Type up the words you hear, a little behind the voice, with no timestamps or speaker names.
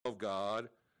of God,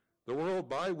 the world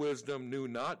by wisdom knew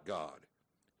not God.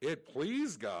 It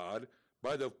pleased God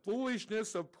by the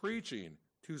foolishness of preaching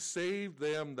to save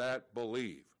them that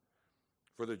believe.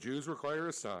 For the Jews require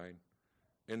a sign,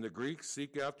 and the Greeks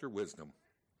seek after wisdom.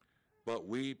 But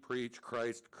we preach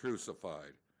Christ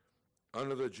crucified,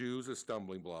 unto the Jews a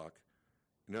stumbling block,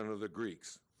 and unto the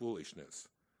Greeks foolishness.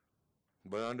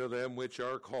 But unto them which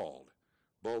are called,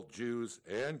 both Jews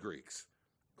and Greeks,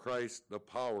 Christ the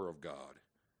power of God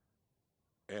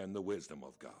and the wisdom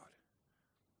of God.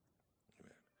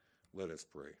 Amen. Let us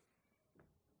pray.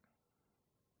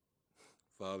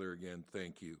 Father, again,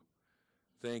 thank you.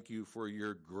 Thank you for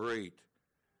your great,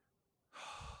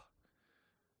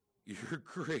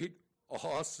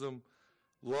 awesome,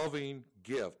 loving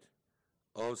gift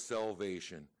of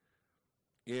salvation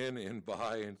in and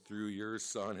by and through your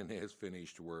Son and his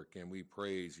finished work, and we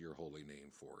praise your holy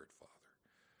name for it, Father.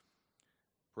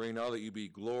 Pray now that you be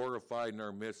glorified in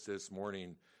our midst this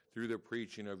morning through the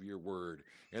preaching of your word,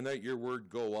 and that your word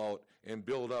go out and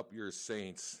build up your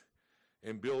saints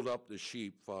and build up the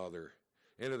sheep, Father.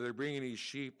 And if they're bringing these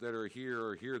sheep that are here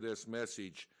or hear this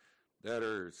message that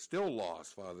are still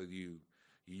lost, Father, you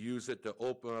use it to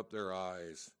open up their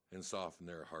eyes and soften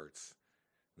their hearts,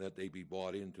 that they be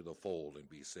brought into the fold and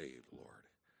be saved, Lord.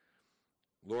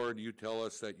 Lord, you tell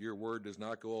us that your word does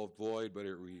not go out void, but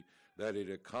that it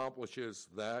accomplishes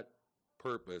that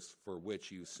purpose for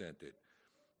which you sent it.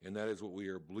 And that is what we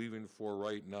are believing for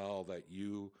right now, that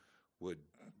you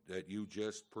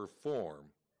just perform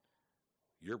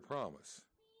your promise.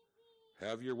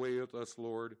 Have your way with us,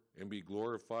 Lord, and be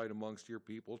glorified amongst your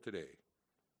people today.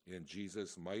 In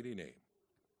Jesus' mighty name,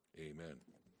 amen.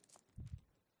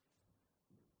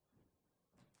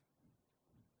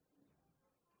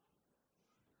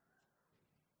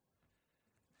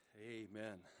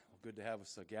 Amen. Well, good to have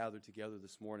us gathered together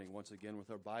this morning once again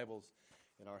with our Bibles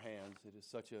in our hands. It is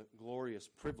such a glorious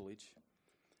privilege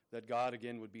that God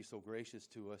again would be so gracious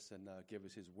to us and give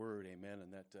us his word. Amen.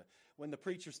 And that when the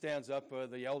preacher stands up,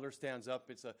 the elder stands up,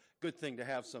 it's a good thing to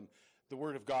have the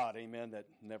word of God. Amen. That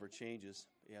never changes.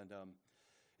 And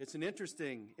it's an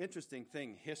interesting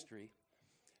thing, history.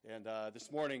 And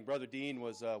this morning, Brother Dean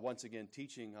was once again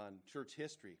teaching on church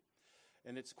history.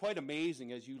 And it's quite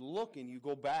amazing as you look and you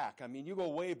go back. I mean, you go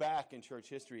way back in church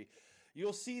history,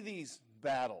 you'll see these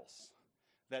battles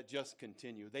that just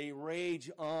continue. They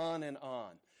rage on and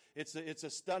on. It's a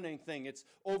stunning thing. It's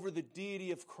over the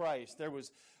deity of Christ. There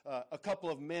was a couple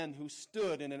of men who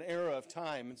stood in an era of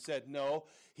time and said, no,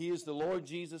 he is the Lord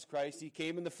Jesus Christ. He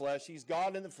came in the flesh. He's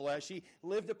God in the flesh. He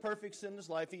lived a perfect sinless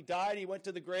life. He died. He went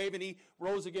to the grave, and he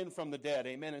rose again from the dead.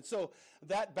 Amen. And so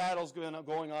that battle's going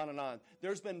on and on.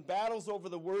 There's been battles over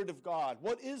the Word of God.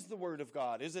 What is the Word of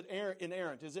God? Is it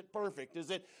inerrant? Is it perfect? Is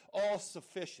it all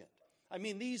sufficient? I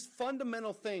mean, these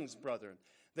fundamental things, brethren,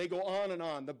 they go on and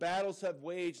on. The battles have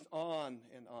waged on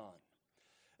and on.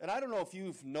 And I don't know if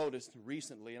you've noticed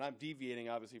recently, and I'm deviating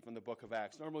obviously from the book of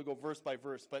Acts. Normally go verse by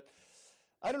verse, but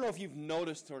I don't know if you've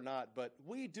noticed or not, but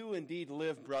we do indeed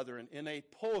live, brethren, in a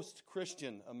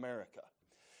post-Christian America.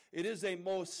 It is a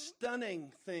most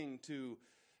stunning thing to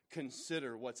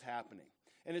consider what's happening.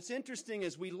 And it's interesting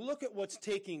as we look at what's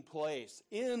taking place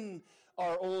in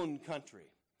our own country.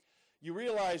 You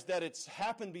realize that it's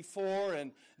happened before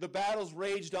and the battles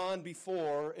raged on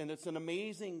before, and it's an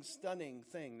amazing, stunning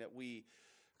thing that we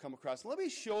come across. Let me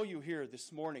show you here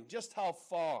this morning just how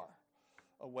far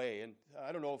away, and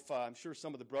I don't know if I'm sure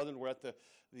some of the brethren were at the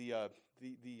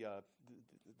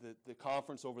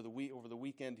conference over the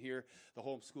weekend here, the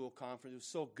homeschool conference. It was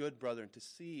so good, brethren, to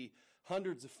see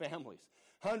hundreds of families,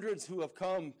 hundreds who have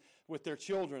come with their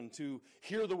children to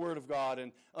hear the Word of God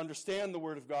and understand the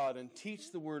Word of God and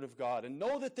teach the Word of God and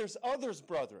know that there's others,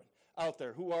 brethren, out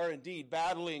there who are indeed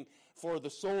battling for the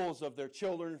souls of their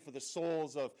children, for the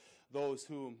souls of those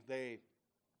whom they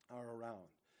are around.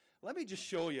 Let me just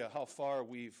show you how far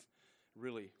we've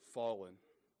really fallen.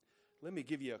 Let me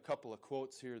give you a couple of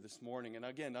quotes here this morning, and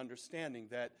again, understanding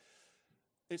that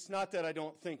it's not that I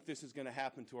don't think this is going to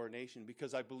happen to our nation,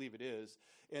 because I believe it is.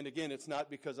 And again, it's not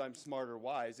because I'm smart or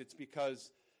wise. It's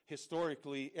because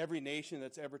historically, every nation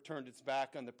that's ever turned its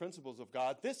back on the principles of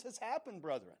God, this has happened,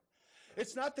 brethren.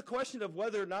 It's not the question of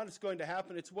whether or not it's going to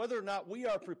happen. It's whether or not we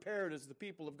are prepared as the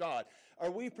people of God.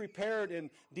 Are we prepared? And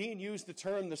Dean used the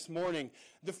term this morning,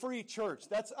 the free church.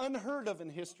 That's unheard of in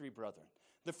history, brethren.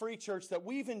 The free church that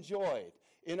we've enjoyed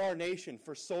in our nation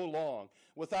for so long,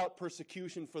 without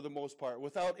persecution for the most part,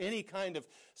 without any kind of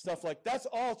stuff like that's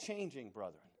all changing,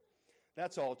 brethren.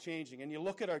 That's all changing. And you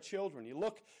look at our children, you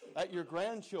look at your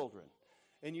grandchildren,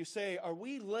 and you say, are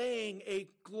we laying a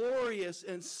glorious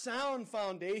and sound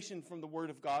foundation from the Word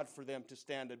of God for them to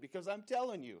stand on? Because I'm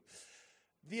telling you,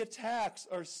 the attacks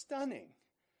are stunning.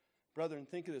 Brethren,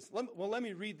 think of this. Let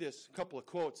me read this couple of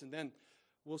quotes, and then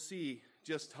we'll see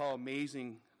just how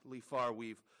amazingly far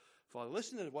we've fallen.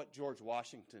 Listen to what George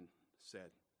Washington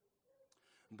said.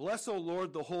 Bless, O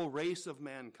Lord, the whole race of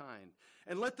mankind,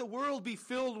 and let the world be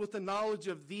filled with the knowledge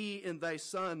of Thee and Thy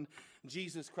Son,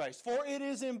 Jesus Christ. For it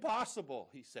is impossible,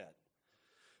 he said,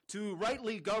 to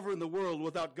rightly govern the world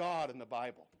without God and the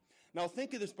Bible. Now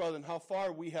think of this, brother, and how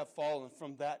far we have fallen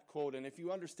from that quote. And if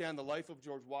you understand the life of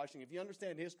George Washington, if you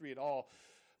understand history at all,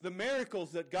 the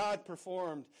miracles that God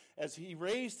performed as he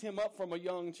raised him up from a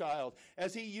young child,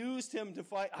 as he used him to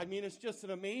fight, I mean, it's just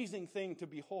an amazing thing to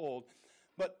behold.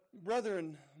 But,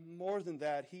 brethren, more than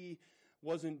that, he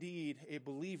was indeed a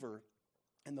believer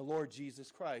in the Lord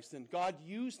Jesus Christ. And God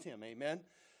used him, amen,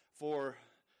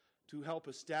 to help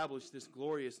establish this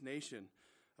glorious nation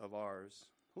of ours.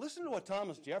 Listen to what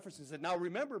Thomas Jefferson said. Now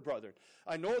remember, brethren,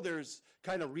 I know there's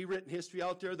kind of rewritten history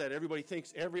out there that everybody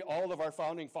thinks all of our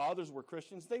founding fathers were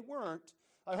Christians. They weren't.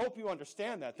 I hope you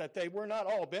understand that they were not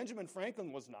all. Benjamin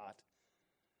Franklin was not.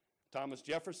 Thomas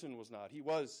Jefferson was not. He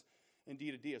was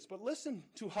indeed a deist. But listen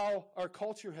to how our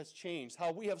culture has changed,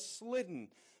 how we have slidden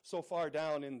so far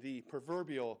down in the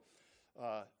proverbial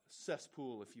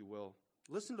cesspool, if you will.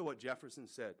 Listen to what Jefferson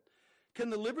said. Can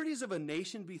the liberties of a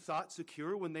nation be thought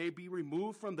secure when they be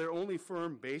removed from their only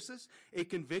firm basis, a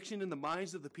conviction in the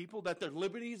minds of the people that their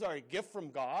liberties are a gift from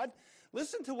God?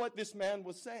 Listen to what this man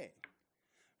was saying.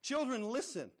 Children,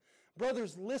 listen.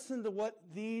 Brothers, listen to what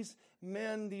these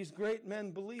men, these great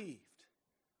men believed.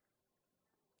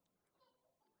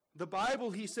 The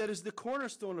Bible, he said, is the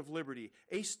cornerstone of liberty.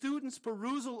 A student's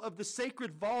perusal of the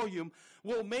sacred volume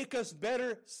will make us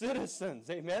better citizens.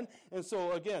 Amen? And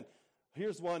so, again,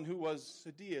 here's one who was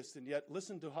a deist, and yet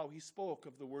listen to how he spoke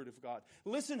of the Word of God.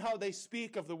 Listen how they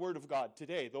speak of the Word of God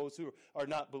today, those who are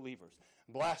not believers.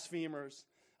 Blasphemers.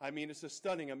 I mean, it's a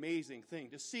stunning, amazing thing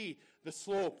to see the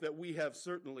slope that we have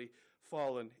certainly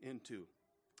fallen into.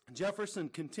 Jefferson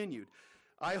continued,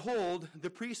 I hold the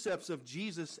precepts of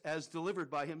Jesus as delivered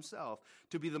by himself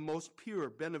to be the most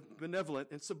pure, benevolent,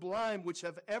 and sublime which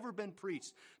have ever been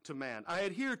preached to man. I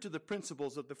adhere to the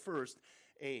principles of the first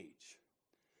age.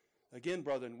 Again,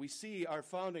 brethren, we see our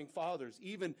founding fathers,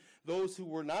 even those who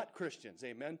were not Christians,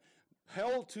 amen,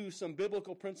 held to some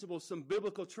biblical principles, some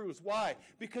biblical truths. Why?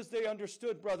 Because they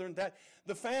understood, brethren, that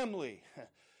the family,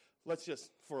 let's just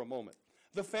for a moment,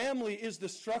 the family is the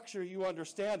structure, you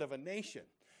understand, of a nation.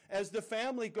 As the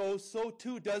family goes, so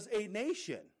too does a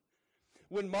nation.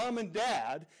 When mom and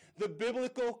dad, the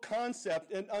biblical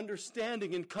concept and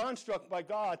understanding and construct by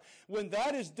God, when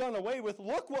that is done away with,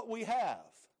 look what we have.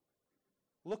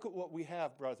 Look at what we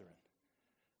have, brethren.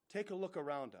 Take a look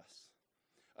around us.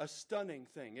 A stunning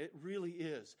thing. It really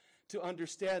is to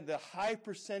understand the high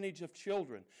percentage of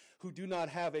children who do not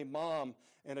have a mom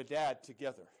and a dad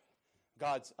together.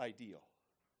 God's ideal.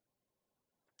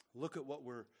 Look at what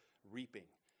we're reaping.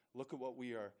 Look at what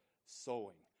we are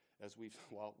sowing. As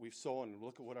we've sown,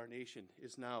 look at what our nation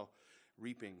is now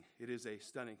reaping. It is a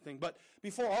stunning thing. But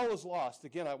before all is lost,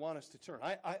 again, I want us to turn.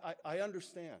 I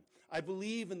understand. I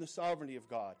believe in the sovereignty of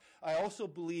God. I also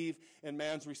believe in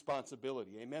man's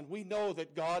responsibility. Amen. We know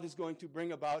that God is going to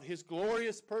bring about his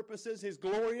glorious purposes, his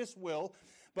glorious will.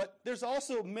 But there's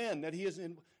also men that he is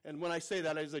in, and when I say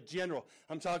that as a general,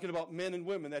 I'm talking about men and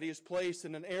women that he has placed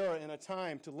in an era and a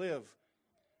time to live,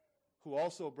 who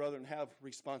also, brethren, have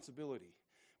responsibility.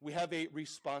 We have a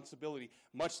responsibility,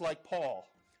 much like Paul.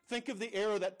 Think of the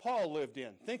era that Paul lived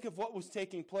in. Think of what was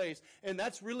taking place. And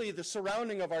that's really the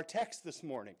surrounding of our text this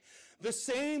morning. The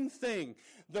same thing,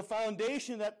 the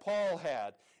foundation that Paul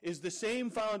had, is the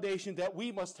same foundation that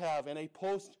we must have in a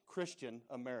post-Christian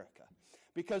America.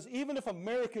 Because even if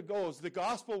America goes, the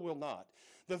gospel will not.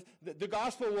 The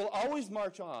gospel will always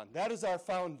march on. That is our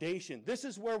foundation. This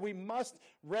is where we must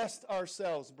rest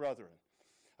ourselves, brethren.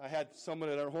 I had someone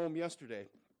at our home yesterday,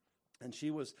 and she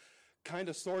was kind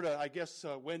of, sort of, I guess,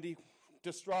 Wendy,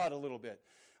 distraught a little bit.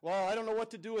 Well, I don't know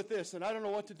what to do with this, and I don't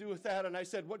know what to do with that. And I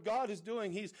said, what God is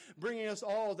doing, he's bringing us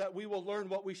all that we will learn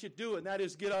what we should do, and that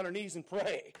is get on our knees and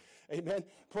pray. Amen?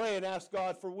 Pray and ask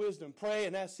God for wisdom. Pray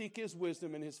and seek his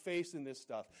wisdom and his face in this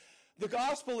stuff. The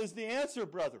gospel is the answer,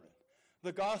 brethren.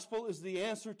 The gospel is the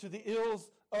answer to the ills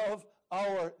of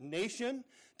our nation,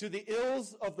 to the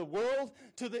ills of the world,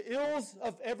 to the ills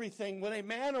of everything. When a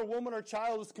man or woman or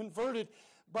child is converted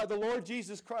by the Lord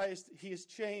Jesus Christ, he is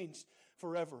changed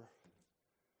forever.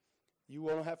 You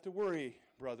won't have to worry,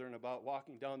 brethren, about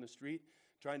walking down the street,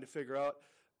 trying to figure out,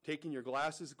 taking your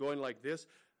glasses, going like this,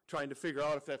 trying to figure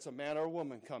out if that's a man or a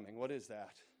woman coming. What is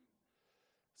that?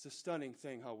 It's a stunning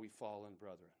thing how we've fallen,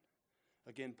 brethren.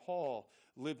 Again, Paul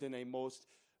lived in a most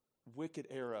wicked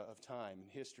era of time in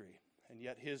history, and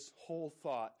yet his whole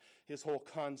thought, his whole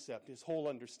concept, his whole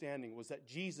understanding was that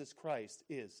Jesus Christ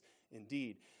is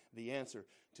indeed the answer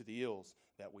to the ills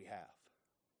that we have.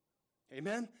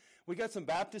 Amen? We got some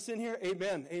Baptists in here?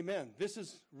 Amen, amen. This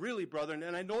is really, brethren,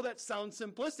 and I know that sounds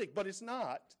simplistic, but it's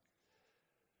not.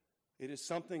 It is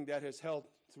something that has held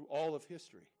through all of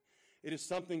history. It is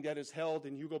something that is held,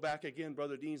 and you go back again,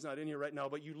 Brother Dean's not in here right now,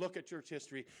 but you look at church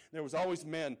history, there was always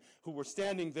men who were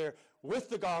standing there with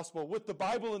the gospel, with the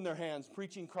Bible in their hands,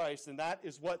 preaching Christ, and that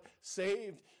is what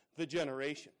saved the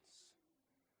generations.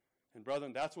 And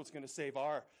brethren, that's what's going to save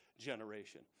our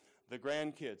generation. The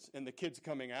grandkids, and the kids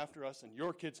coming after us, and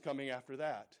your kids coming after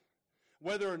that.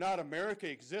 Whether or not America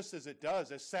exists as it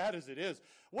does, as sad as it is,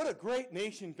 what a great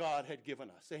nation God had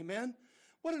given us. Amen?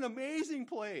 What an amazing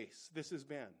place this has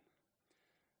been.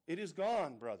 It is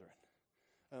gone, brethren,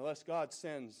 unless God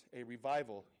sends a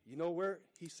revival. You know where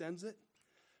he sends it?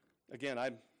 Again,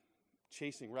 I'm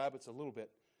chasing rabbits a little bit.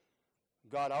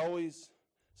 God always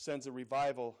sends a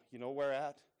revival. You know where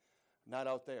at? Not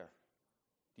out there.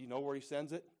 Do you know where he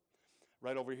sends it?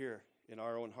 Right over here in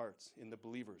our own hearts, in the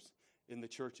believers, in the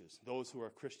churches, those who are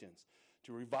Christians.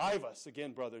 To revive us,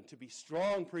 again, brethren, to be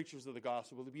strong preachers of the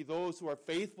gospel, to be those who are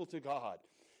faithful to God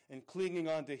and clinging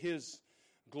on to his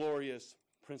glorious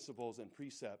principles and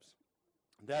precepts.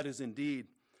 That is indeed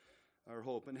our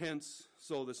hope. And hence,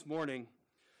 so this morning,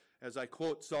 as I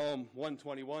quote Psalm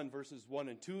 121, verses 1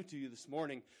 and 2 to you this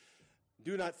morning,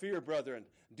 do not fear, brethren.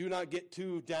 Do not get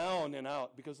too down and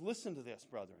out. Because listen to this,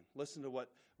 brethren. Listen to what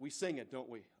we sing it, don't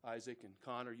we? Isaac and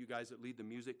Connor, you guys that lead the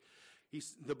music.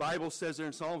 The Bible says there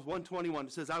in Psalms 121,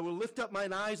 it says, I will lift up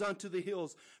mine eyes unto the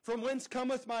hills, from whence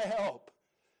cometh my help.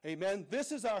 Amen.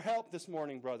 This is our help this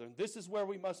morning, brethren. This is where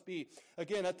we must be.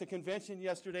 Again, at the convention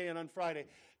yesterday and on Friday,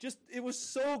 it was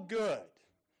so good,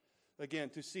 again,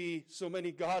 to see so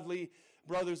many godly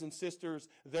brothers and sisters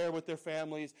there with their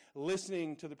families,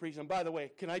 listening to the preaching. And by the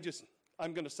way,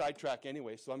 I'm going to sidetrack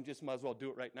anyway, so I'm just might as well do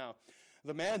it right now.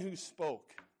 The man who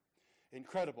spoke,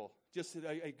 incredible, just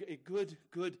a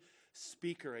good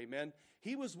speaker, amen.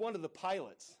 He was one of the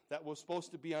pilots that was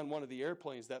supposed to be on one of the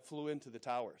airplanes that flew into the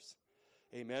towers.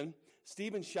 Amen.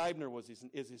 Stephen Scheibner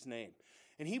is his name.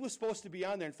 And he was supposed to be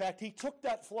on there. In fact, he took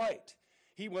that flight.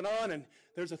 He went on, and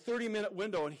there's a 30-minute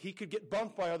window, and he could get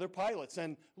bumped by other pilots.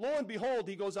 And lo and behold,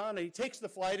 he goes on, and he takes the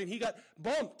flight, and he got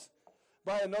bumped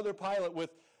by another pilot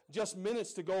with just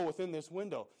minutes to go within this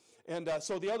window. And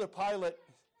so the other pilot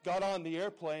got on the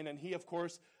airplane, and he, of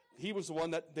course, he was the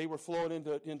one that they were flown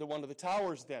into one of the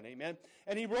towers then, amen?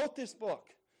 And he wrote this book.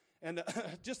 And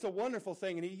just a wonderful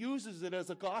thing, and he uses it as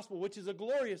a gospel, which is a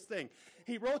glorious thing.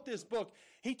 He wrote this book.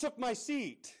 He took my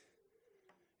seat,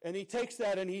 and he takes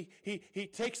that, and he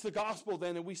takes the gospel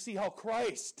then, and we see how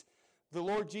Christ, the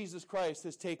Lord Jesus Christ,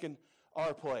 has taken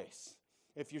our place.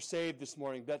 If you're saved this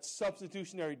morning, that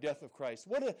substitutionary death of Christ.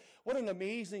 What an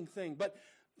amazing thing. But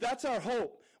that's our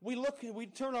hope. We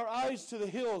turn our eyes to the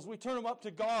hills. We turn them up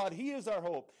to God. He is our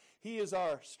hope. He is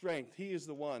our strength. He is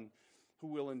the one who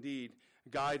will indeed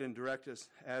guide and direct us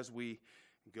as we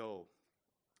go.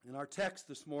 And our text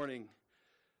this morning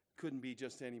couldn't be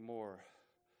just any more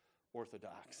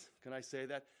orthodox. Can I say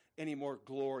that? Any more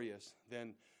glorious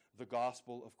than the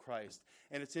gospel of Christ.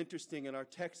 And it's interesting in our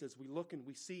text as we look and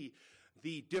we see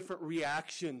the different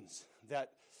reactions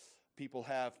that people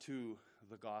have to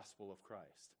the gospel of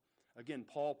Christ. Again,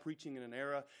 Paul preaching in an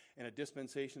era and a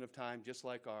dispensation of time just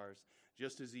like ours,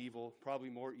 just as evil, probably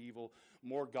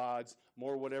more gods,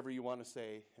 more whatever you want to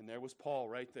say. And there was Paul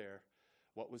right there.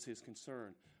 What was his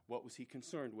concern? What was he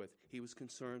concerned with? He was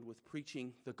concerned with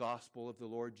preaching the gospel of the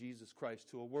Lord Jesus Christ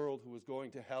to a world who was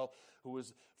going to hell, who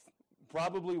was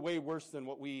probably way worse than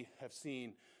what we have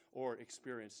seen or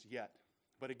experienced yet.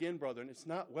 But again, brethren, it's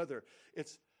not whether,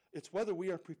 it's whether we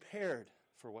are prepared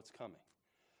for what's coming.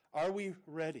 Are we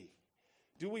ready?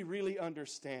 Do we really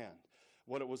understand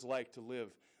what it was like to live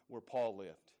where Paul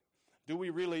lived? Do we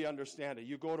really understand it?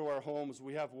 You go to our homes,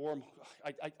 we have warm,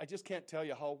 I just can't tell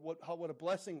you what a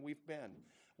blessing we've been,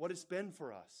 what it's been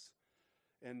for us.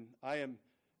 And I am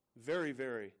very,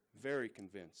 very, very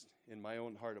convinced in my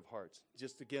own heart of hearts.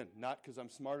 Just again, not because I'm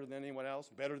smarter than anyone else,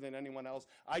 better than anyone else.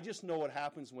 I just know what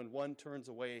happens when one turns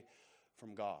away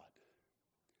from God.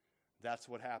 That's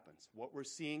what happens. What we're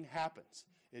seeing happens.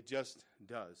 It just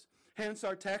does. Hence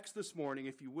our text this morning,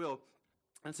 if you will.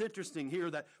 It's interesting here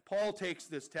that Paul takes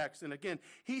this text, and again,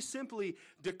 he simply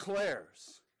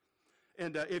declares,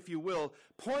 and if you will,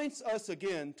 points us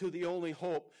again to the only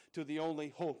hope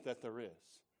that there is.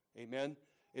 Amen?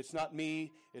 It's not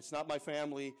me. It's not my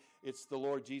family. It's the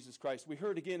Lord Jesus Christ. We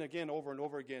heard again, over and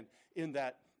over again in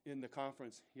the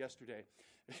conference yesterday,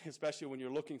 especially when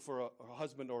you're looking for a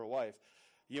husband or a wife.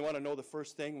 You want to know the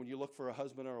first thing when you look for a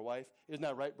husband or a wife? Isn't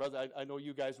that right, brother? I know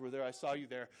you guys were there. I saw you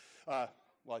there.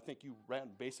 Well, I think you ran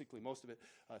basically most of it.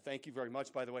 Thank you very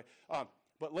much, by the way.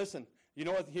 But listen, you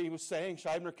know what he was saying?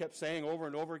 Scheibner kept saying over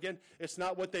and over again, it's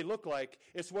not what they look like.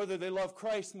 It's whether they love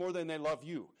Christ more than they love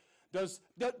you. Does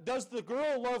the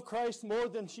girl love Christ more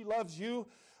than she loves you?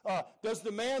 Does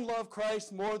the man love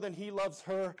Christ more than he loves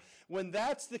her? When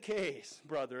that's the case,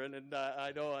 brother, and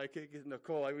I know I could get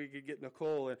Nicole, we could get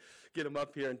Nicole and get him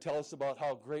up here and tell us about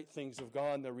how great things have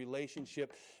gone, their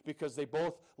relationship, because they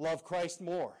both love Christ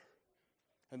more.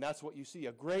 And that's what you see,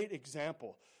 a great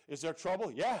example. Is there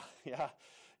trouble? Yeah.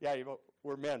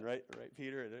 We're men, right,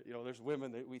 Peter? There's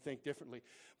women that we think differently.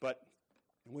 But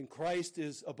when Christ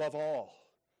is above all,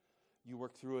 you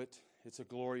work through it. It's a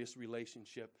glorious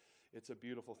relationship. It's a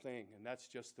beautiful thing, and that's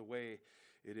just the way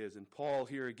it is. And Paul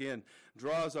here again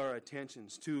draws our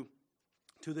attentions to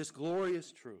this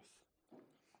glorious truth,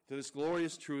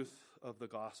 of the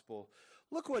gospel.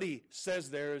 Look what he says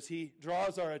there as he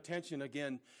draws our attention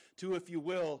again to, if you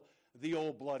will, the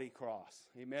old bloody cross.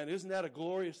 Amen. Isn't that a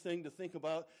glorious thing to think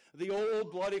about? The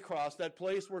old bloody cross, that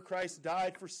place where Christ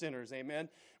died for sinners. Amen.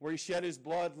 Where he shed his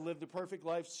blood, lived a perfect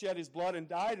life, shed his blood and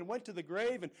died and went to the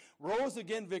grave and rose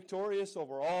again victorious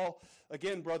over all.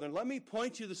 Again, brethren, let me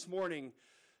point you this morning.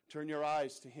 Turn your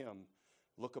eyes to him.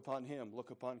 Look upon him. Look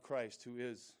upon Christ who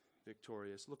is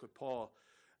victorious. Look what Paul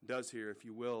does here, if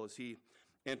you will, as he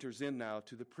enters in now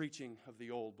to the preaching of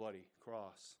the old bloody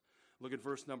cross. Look at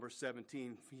verse number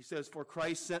 17. He says, "For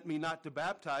Christ sent me not to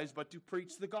baptize, but to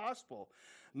preach the gospel,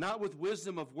 not with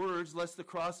wisdom of words, lest the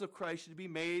cross of Christ should be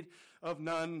made of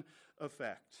none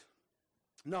effect."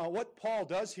 Now, what Paul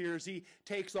does here is he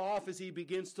takes off as he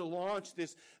begins to launch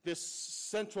this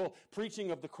central preaching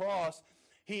of the cross.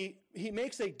 He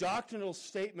makes a doctrinal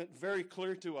statement very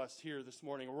clear to us here this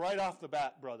morning, right off the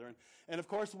bat, brethren. And of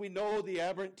course, we know the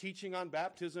aberrant teaching on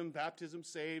baptism. Baptism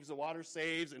saves, the water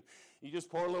saves, and you just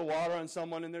pour a little water on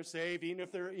someone and they're saved, even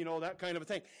if they're, that kind of a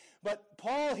thing. But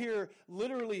Paul here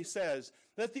literally says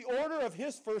that the order of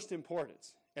his first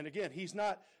importance, and again, he's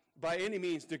not by any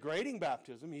means degrading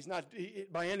baptism. He's not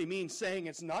by any means saying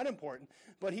it's not important,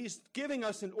 but he's giving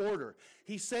us an order.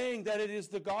 He's saying that it is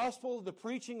the gospel, the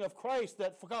preaching of Christ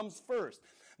that comes first.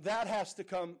 That has to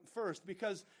come first,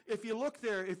 because if you look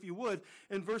there, if you would,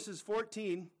 in verses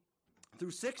 14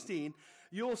 through 16,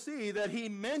 you'll see that he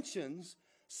mentions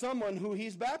someone who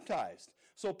he's baptized.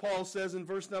 So Paul says in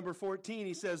verse number 14,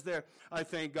 he says there, "I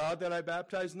thank God that I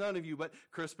baptized none of you but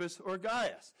Crispus or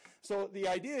Gaius." So the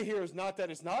idea here is not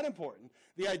that it's not important.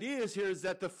 The idea is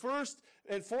that the first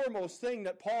and foremost thing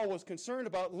that Paul was concerned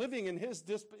about living in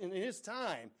his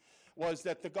time was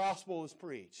that the gospel is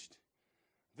preached.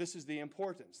 This is the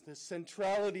importance, the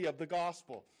centrality of the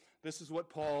gospel. This is what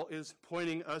Paul is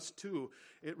pointing us to.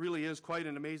 It really is quite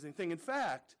an amazing thing. In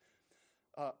fact,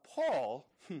 Paul,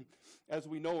 as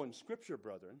we know in Scripture,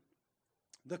 brethren,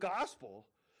 the gospel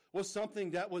was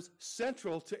something that was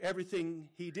central to everything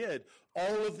he did.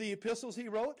 All of the epistles he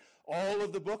wrote, all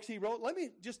of the books he wrote. Let me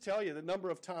just tell you the number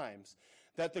of times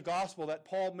that the gospel, that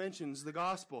Paul mentions the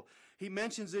gospel. He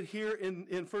mentions it here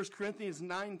in 1 Corinthians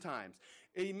 9 times.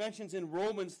 He mentions in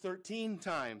Romans 13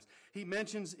 times. He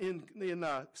mentions in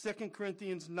 2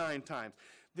 Corinthians 9 times.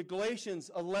 The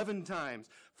Galatians 11 times,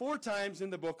 4 times in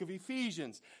the book of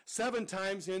Ephesians, 7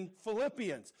 times in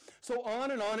Philippians. So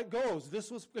on and on it goes. This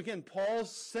was, again,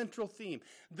 Paul's central theme.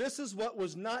 This is what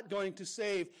was not going to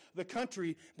save the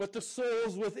country, but the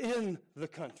souls within the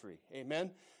country.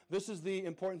 Amen? This is the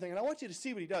important thing. And I want you to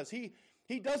see what he does.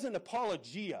 He does an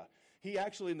apologia. He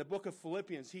actually, in the book of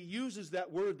Philippians, he uses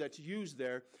that word that's used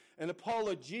there, an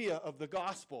apologia of the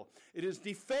gospel. It is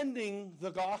defending the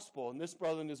gospel. And this,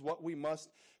 brethren, is what we must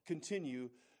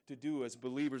continue to do as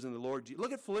believers in the Lord.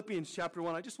 Look at Philippians chapter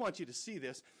 1. I just want you to see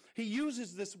this. He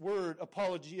uses this word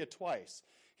apologia twice.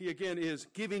 He, again, is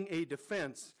giving a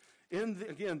defense in,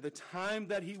 the time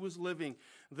that he was living,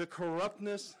 the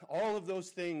corruptness, all of those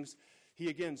things. He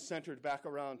again centered back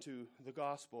around to the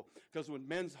gospel. Because when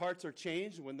men's hearts are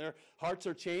changed, when their hearts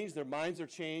are changed, their minds are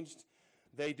changed,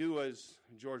 they do as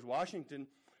George Washington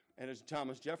and as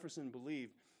Thomas Jefferson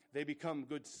believed. They become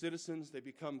good citizens, they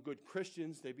become good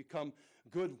Christians, they become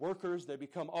good workers, they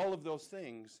become all of those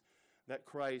things that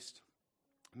Christ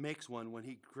makes one when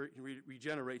he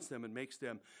regenerates them and makes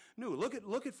them new. Look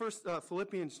at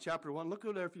Philippians chapter 1. Look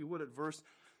at there, if you would, at verse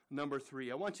number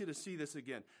 3. I want you to see this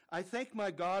again. I thank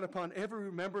my God upon every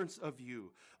remembrance of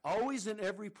you, always in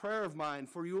every prayer of mine,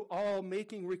 for you all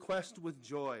making request with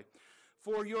joy,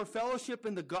 for your fellowship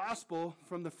in the gospel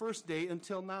from the first day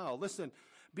until now. Listen,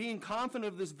 being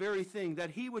confident of this very thing,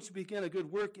 that he which began a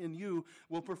good work in you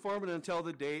will perform it until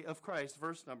the day of Christ.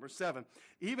 Verse number 7.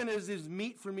 Even as it is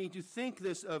meet for me to think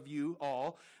this of you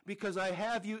all, because I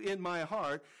have you in my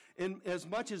heart, in as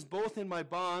much as both in my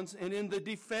bonds and in the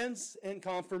defense and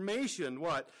confirmation,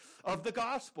 what? Of the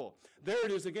gospel. There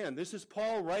it is again. This is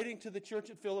Paul writing to the church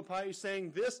at Philippi. He's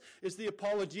saying this is the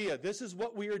apologia. This is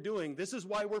what we are doing. This is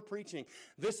why we're preaching.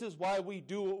 This is why we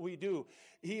do what we do.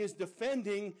 He is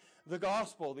defending the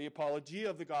gospel, the apologia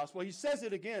of the gospel. He says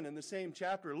it again in the same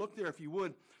chapter. Look there, if you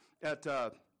would, at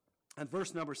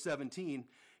verse number 17.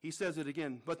 He says it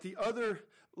again. But the other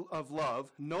of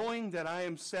love, knowing that I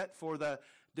am set for the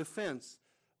defense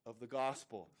of the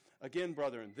gospel. Again,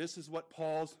 brethren, this is what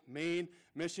Paul's main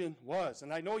mission was.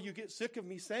 And I know you get sick of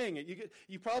me saying it.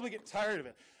 You probably get tired of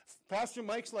it. Pastor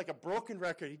Mike's like a broken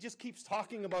record. He just keeps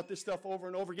talking about this stuff over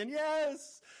and over again.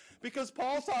 Yes, because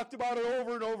Paul talked about it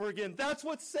over and over again. That's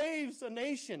what saves a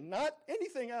nation, not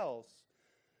anything else.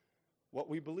 What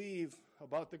we believe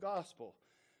about the gospel,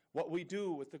 what we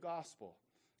do with the gospel.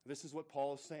 This is what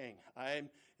Paul is saying. I'm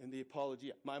in the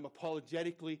apologia. I'm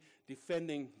apologetically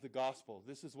defending the gospel.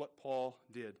 This is what Paul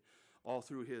did all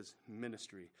through his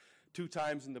ministry. 2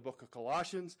 times in the book of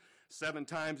Colossians, 7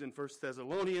 times in 1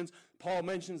 Thessalonians. Paul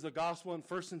mentions the gospel in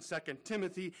 1 and 2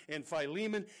 Timothy and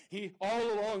Philemon. He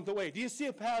all along the way. Do you see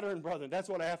a pattern, brethren? That's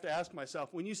what I have to ask myself.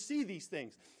 When you see these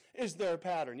things, is there a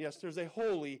pattern? Yes, there's a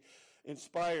holy,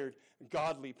 inspired,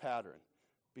 godly pattern.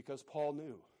 Because Paul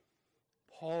knew.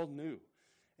 Paul knew.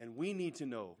 And we need to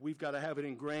know, we've got to have it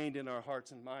ingrained in our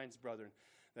hearts and minds, brethren,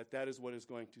 that that is what is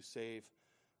going to save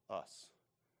us.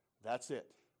 That's it.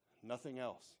 Nothing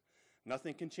else.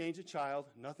 Nothing can change a child.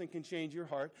 Nothing can change your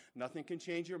heart. Nothing can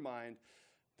change your mind.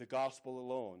 The gospel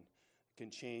alone can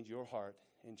change your heart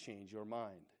and change your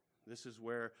mind. This is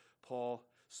where Paul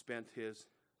spent his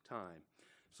time.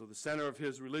 So the center of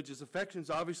his religious affections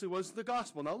obviously was the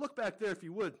gospel. Now look back there, if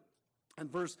you would. And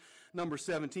verse number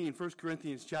 17, 1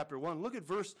 Corinthians chapter 1. Look at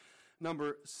verse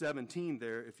number 17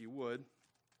 there, if you would.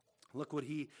 Look what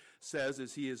he says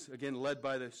as he is, again, led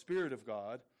by the Spirit of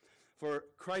God. For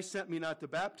Christ sent me not to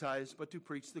baptize, but to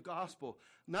preach the gospel,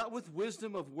 not with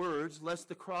wisdom of words, lest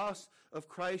the cross of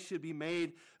Christ should be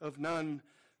made of none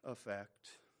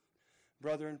effect.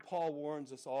 Brethren, Paul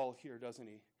warns us all here, doesn't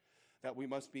he? That we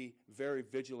must be very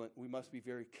vigilant. We must be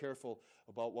very careful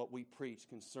about what we preach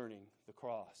concerning the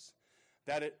cross.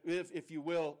 That it, if you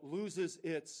will, loses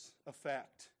its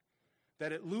effect.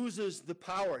 That it loses the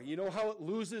power. You know how it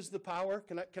loses the power?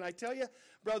 Can I tell you?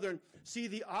 Brethren, see,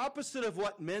 the opposite of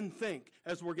what men think,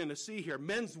 as we're going to see here,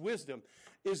 men's wisdom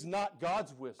is not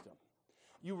God's wisdom.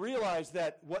 You realize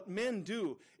that what men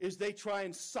do is they try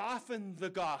and soften the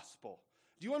gospel.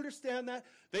 Do you understand that?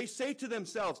 They say to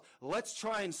themselves, let's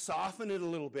try and soften it a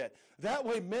little bit. That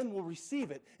way men will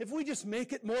receive it. If we just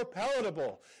make it more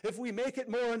palatable, if we make it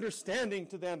more understanding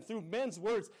to them through men's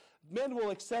words, men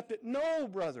will accept it. No,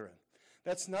 brethren,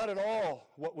 that's not at all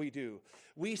what we do.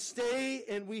 We stay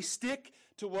and we stick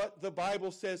to what the Bible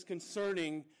says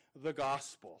concerning the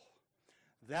gospel.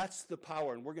 That's the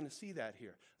power, and we're going to see that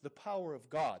here. The power of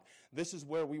God. This is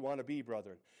where we want to be,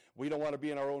 brethren. We don't want to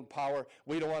be in our own power.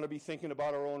 We don't want to be thinking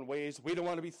about our own ways. We don't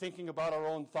want to be thinking about our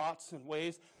own thoughts and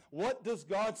ways. What does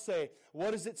God say?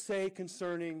 What does it say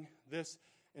concerning this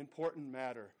important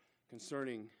matter,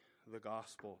 concerning the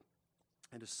gospel?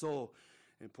 And it's so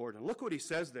important. Look what he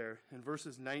says there in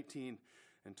verses 19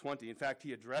 and 20. In fact,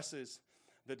 he addresses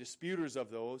the disputers of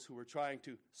those who were trying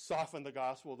to soften the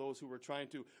gospel, those who were trying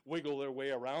to wiggle their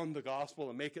way around the gospel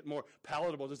and make it more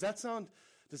palatable. Does that sound,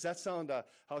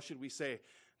 how should we say,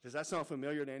 does that sound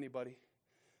familiar to anybody?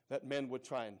 That men would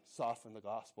try and soften the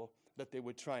gospel, that they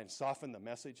would try and soften the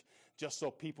message just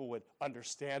so people would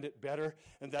understand it better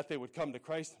and that they would come to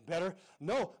Christ better?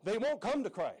 No, they won't come to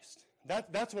Christ.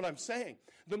 That's what I'm saying.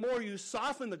 The more you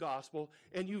soften the gospel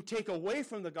and you take away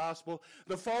from the gospel,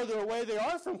 the farther away they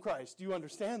are from Christ. Do you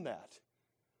understand that?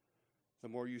 The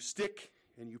more you stick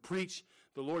and you preach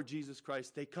the Lord Jesus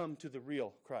Christ, they come to the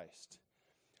real Christ.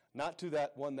 Not to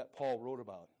that one that Paul wrote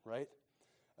about, right?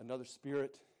 Another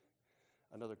spirit,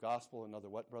 another gospel, another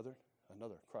what, brother?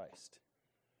 Another Christ.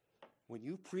 When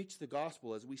you preach the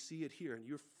gospel as we see it here and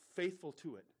you're faithful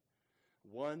to it,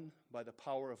 one by the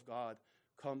power of God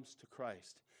comes to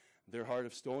Christ. Their heart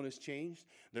of stone is changed.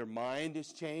 Their mind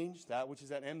is changed, that which is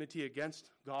that enmity against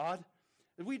God.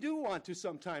 And we do want to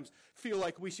sometimes feel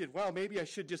like we should, well, maybe I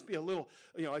should just be a little,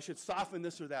 I should soften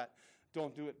this or that.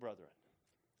 Don't do it, brethren.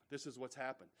 This is what's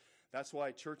happened. That's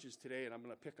why churches today, and I'm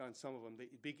going to pick on some of them, the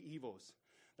big evos.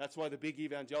 That's why the big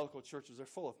evangelical churches are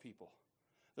full of people.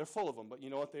 They're full of them, but you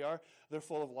know what they are? They're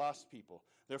full of lost people.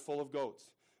 They're full of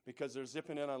goats because they're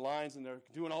zipping in on lines and they're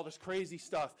doing all this crazy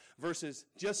stuff versus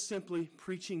just simply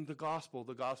preaching the gospel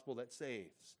that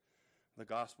saves, the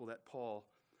gospel that Paul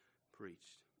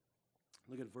preached.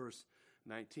 Look at verse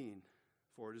 19.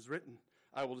 For it is written,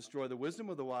 I will destroy the wisdom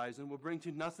of the wise and will bring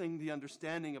to nothing the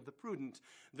understanding of the prudent.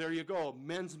 There you go.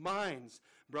 Men's minds,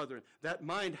 brethren. That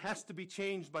mind has to be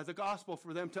changed by the gospel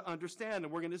for them to understand.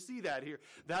 And we're going to see that here.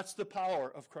 That's the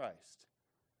power of Christ.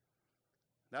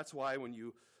 That's why when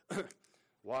you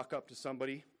walk up to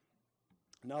somebody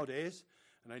nowadays,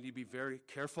 and I need to be very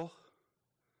careful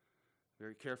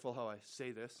how I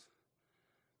say this.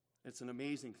 It's an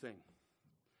amazing thing.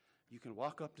 You can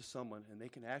walk up to someone and they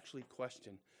can actually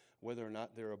question whether or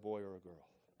not they're a boy or a girl.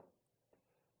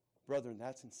 Brethren,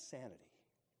 that's insanity.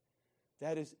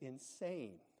 That is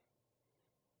insane.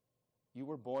 You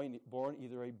were born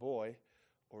either a boy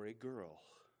or a girl.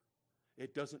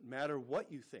 It doesn't matter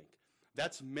what you think.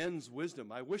 That's men's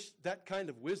wisdom. I wish that kind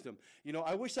of wisdom.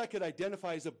 I wish I could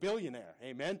identify as a billionaire.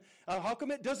 Amen? How come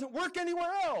it doesn't work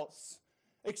anywhere else?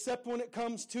 Except when it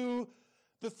comes to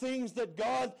the things that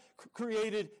God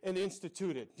created and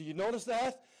instituted. Do you notice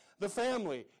that? The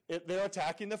family. They're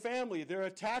attacking the family. They're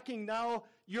attacking now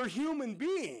your human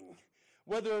being,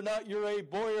 whether or not you're a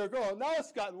boy or a girl. Now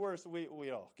it's gotten worse.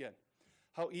 Again,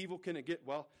 how evil can it get?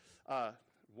 Well,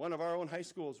 one of our own high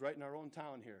schools right in our own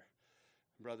town here,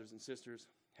 brothers and sisters,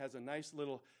 has a nice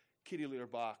little kitty litter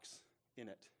box in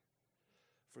it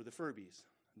for the Furbies,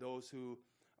 those who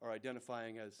are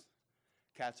identifying as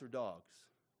cats or dogs.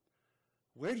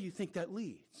 Where do you think that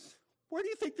leads? Where do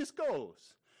you think this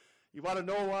goes? You want to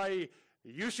know why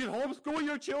you should homeschool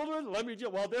your children?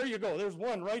 Well, there you go. There's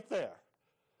one right there.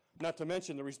 Not to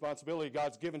mention the responsibility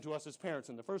God's given to us as parents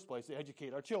in the first place to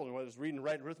educate our children, whether it's reading,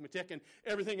 writing, arithmetic, and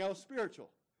everything else spiritual.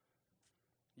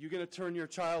 You're going to turn your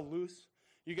child loose?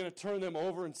 You're going to turn them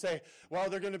over and say, well,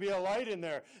 there's going to be a light in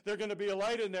there. There's going to be a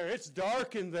light in there. It's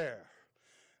dark in there.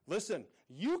 Listen,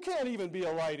 you can't even be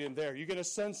a light in there. You're going to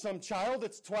send some child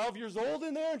that's 12 years old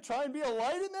in there and try and be a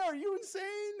light in there? Are you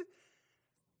insane?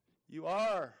 You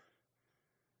are.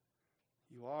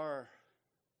 You are.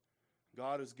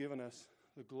 God has given us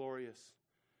the glorious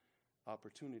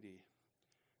opportunity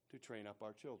to train up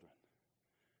our children,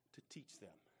 to teach them,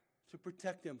 to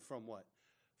protect them from what?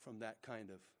 From that kind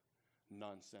of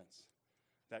nonsense,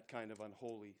 that kind of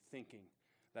unholy thinking,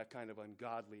 that kind of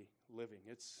ungodly living.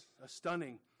 It's a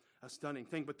stunning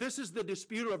thing. But this is the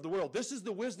disputer of the world. This is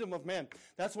the wisdom of men.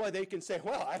 That's why they can say,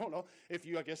 well, I don't know, if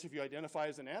you identify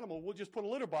as an animal, we'll just put a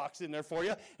litter box in there for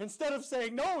you. Instead of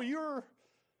saying, no, you're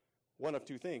one of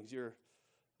two things. You're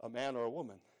a man or a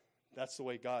woman. That's the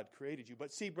way God created you.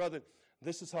 But see, brother,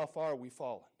 this is how far we've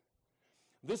fallen.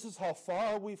 This is how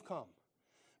far we've come.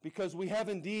 Because we have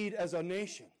indeed, as a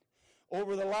nation,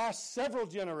 over the last several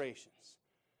generations,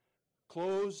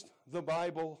 closed the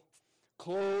Bible,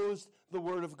 closed the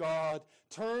Word of God,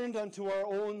 turned unto our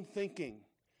own thinking.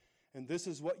 And this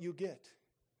is what you get.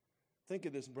 Think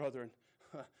of this, brethren.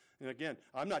 And again,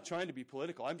 I'm not trying to be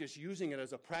political. I'm just using it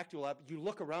as a practical app. You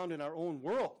look around in our own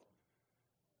world.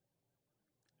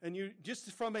 And you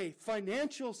just from a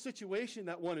financial situation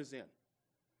that one is in.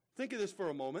 Think of this for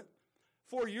a moment.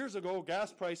 4 years ago,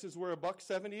 gas prices were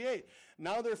 $1.78.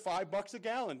 Now they're $5 a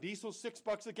gallon. Diesel's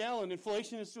 $6 a gallon.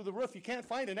 Inflation is through the roof. You can't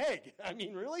find an egg. I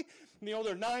mean, really?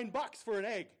 They're $9 for an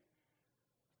egg.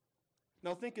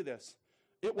 Now think of this.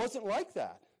 It wasn't like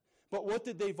that. But what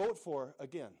did they vote for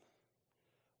again?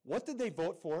 What did they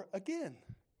vote for again?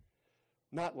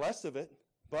 Not less of it,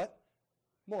 but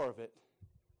more of it.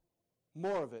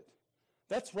 More of it.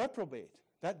 That's reprobate.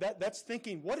 That's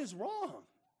thinking, what is wrong?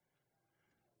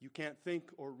 You can't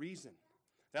think or reason.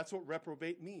 That's what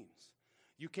reprobate means.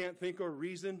 You can't think or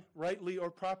reason rightly or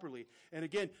properly. And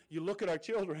again, you look at our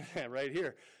children right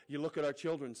here. You look at our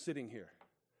children sitting here.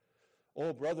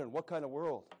 Oh, brethren, what kind of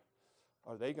world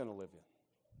are they going to live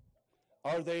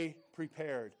in? Are they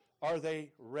prepared? Are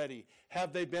they ready?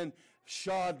 Have they been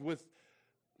shod with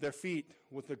their feet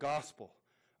with the gospel?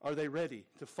 Are they ready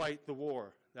to fight the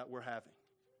war that we're having?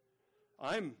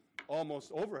 I'm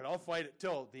almost over it. I'll fight it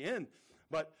till the end.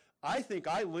 But I think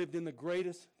I lived in the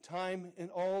greatest time in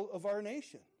all of our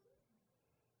nation.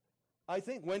 I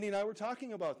think Wendy and I were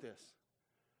talking about this.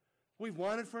 We've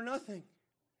wanted for nothing.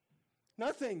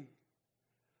 Nothing.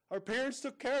 Our parents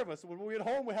took care of us. When we were at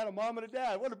home, we had a mom and a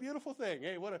dad. What a beautiful thing.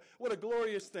 Hey, what a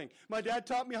glorious thing. My dad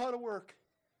taught me how to work.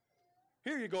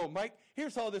 Here you go, Mike.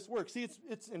 Here's how this works. See,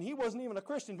 and he wasn't even a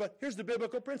Christian, but here's the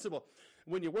biblical principle.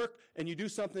 When you work and you do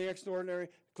something extraordinary,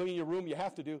 clean your room, you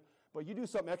have to do, but you do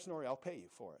something extraordinary, I'll pay you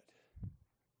for it.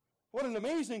 What an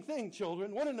amazing thing,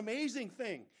 children. What an amazing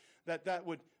thing that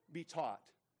would be taught.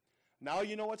 Now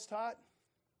you know what's taught?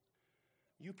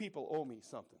 You people owe me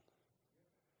something.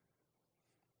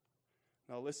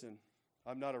 Now listen,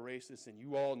 I'm not a racist, and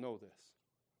you all know this.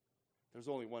 There's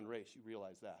only one race. You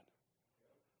realize that,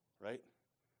 right?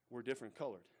 We're different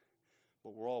colored,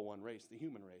 but we're all one race, the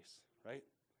human race, right?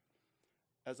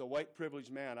 As a white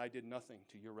privileged man, I did nothing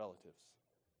to your relatives.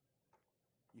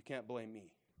 You can't blame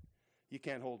me. You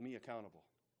can't hold me accountable.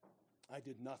 I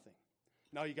did nothing.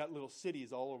 Now you got little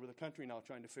cities all over the country now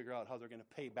trying to figure out how they're going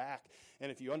to pay back.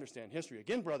 And if you understand history,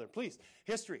 again, brother, please,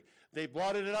 history, they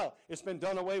blotted it out. It's been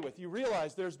done away with. You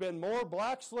realize there's been more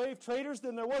black slave traders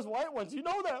than there was white ones. You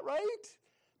know that, right?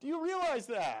 Do you realize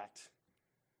that?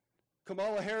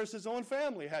 Kamala Harris's own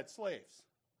family had slaves.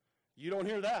 You don't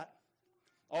hear that.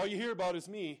 All you hear about is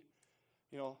me,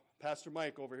 Pastor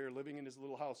Mike over here living in his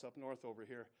little house up north over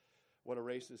here. What a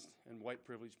racist and white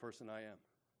privileged person I am.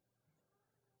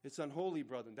 It's unholy,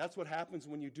 brethren. That's what happens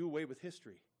when you do away with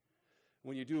history,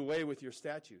 when you do away with your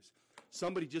statues.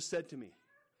 Somebody just said to me,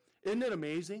 isn't it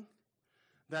amazing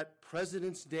that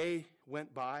President's Day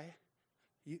went by?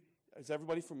 Is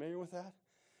everybody familiar with that?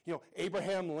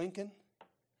 Abraham Lincoln,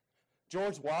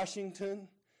 George Washington,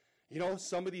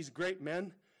 some of these great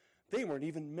men, they weren't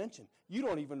even mentioned. You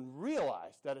don't even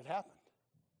realize that it happened.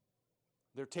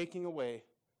 They're taking away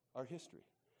our history.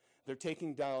 They're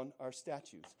taking down our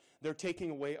statues. They're taking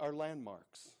away our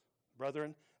landmarks.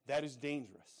 Brethren, that is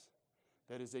dangerous.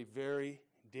 That is a very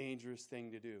dangerous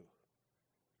thing to do.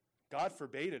 God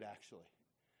forbade it, actually.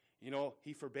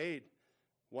 He forbade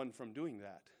one from doing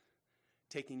that,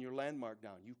 taking your landmark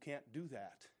down. You can't do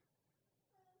that.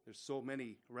 There's so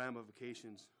many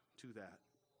ramifications to that.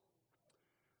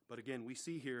 But again, we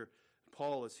see here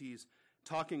Paul, as he's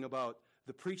talking about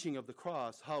the preaching of the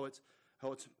cross, how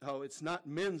it's not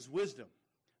men's wisdom.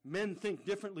 Men think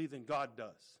differently than God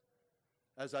does,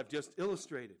 as I've just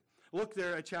illustrated. Look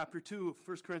there at chapter 2,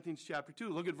 1 Corinthians chapter 2.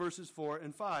 Look at verses 4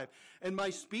 and 5. And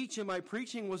my speech and my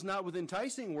preaching was not with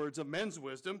enticing words of men's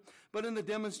wisdom, but in the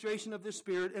demonstration of the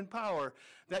Spirit and power,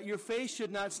 that your faith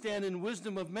should not stand in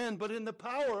wisdom of men, but in the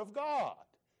power of God.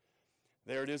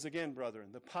 There it is again, brethren,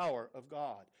 the power of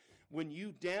God. When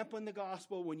you dampen the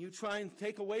gospel, when you try and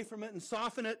take away from it and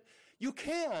soften it, you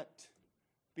can't.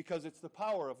 Because it's the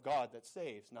power of God that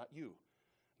saves, not you,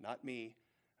 not me,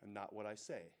 and not what I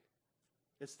say.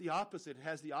 It's the opposite. It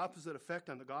has the opposite effect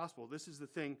on the gospel. This is the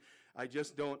thing I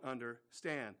just don't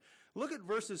understand. Look at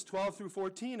verses 12 through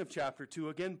 14 of chapter 2.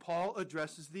 Again, Paul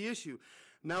addresses the issue.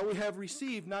 Now we have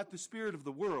received not the spirit of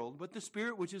the world, but the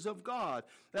Spirit which is of God,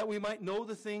 that we might know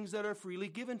the things that are freely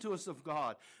given to us of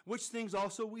God, which things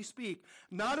also we speak,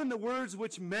 not in the words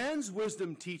which man's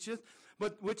wisdom teacheth,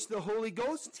 but which the Holy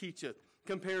Ghost teacheth,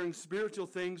 comparing spiritual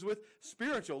things with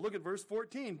spiritual. Look at verse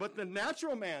 14. But the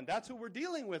natural man, that's who we're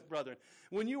dealing with, brethren.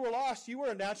 When you were lost, you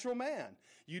were a natural man.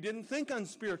 You didn't think on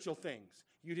spiritual things.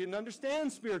 You didn't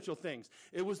understand spiritual things.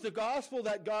 It was the gospel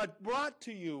that God brought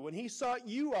to you when He sought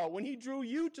you out, when He drew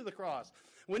you to the cross,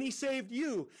 when He saved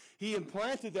you. He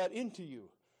implanted that into you,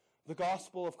 the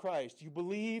gospel of Christ. You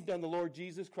believed on the Lord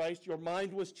Jesus Christ. Your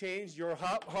mind was changed. Your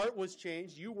heart was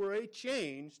changed. You were a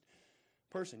changed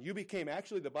person. You became,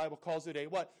 actually the Bible calls it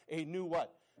a new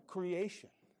what? Creation.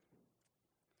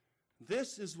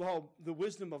 This is the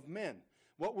wisdom of men.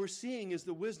 What we're seeing is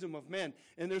the wisdom of men.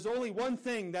 And there's only one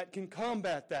thing that can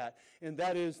combat that, and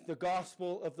that is the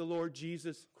gospel of the Lord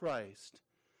Jesus Christ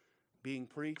being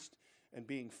preached and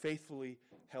being faithfully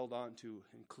held onto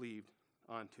and cleaved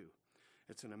onto.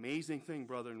 It's an amazing thing,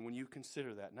 brethren, when you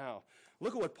consider that. Now,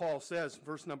 look at what Paul says,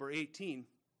 verse number 18.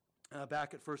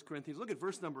 Back at 1 Corinthians. Look at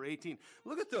verse number 18.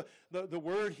 Look at the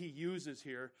word he uses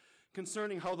here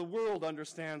concerning how the world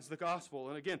understands the gospel.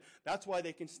 And again, that's why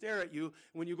they can stare at you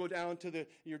when you go down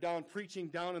you're down preaching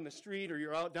down in the street, or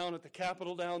you're out down at the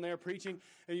Capitol down there preaching,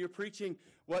 and you're preaching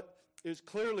what is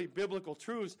clearly biblical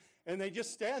truths, and they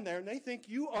just stand there and they think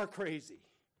you are crazy.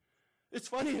 It's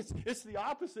funny, it's the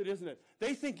opposite, isn't it?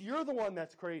 They think you're the one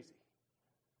that's crazy,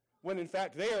 when in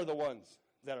fact they are the ones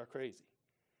that are crazy.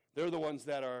 They're the ones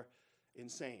that are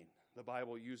insane. The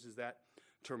Bible uses that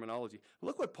terminology.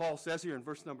 Look what Paul says here in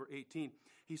verse number 18.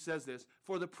 He says this,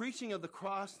 for the preaching of the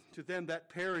cross to them that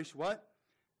perish, what?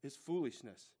 Is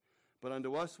foolishness. But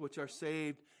unto us which are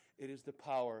saved, it is the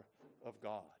power of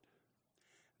God.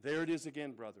 There it is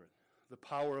again, brethren. The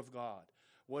power of God.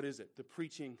 What is it? The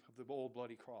preaching of the old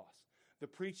bloody cross. the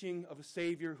preaching of a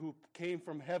Savior who came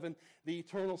from heaven, the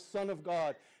eternal Son of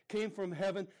God, came from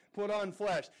heaven, put on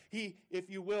flesh. He, if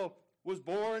you will, was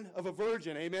born of a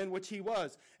virgin, amen, which he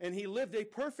was. And he lived a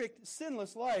perfect,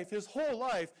 sinless life, his whole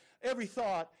life, every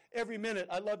thought, every minute.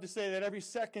 I love to say that every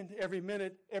second, every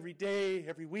minute, every day,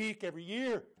 every week, every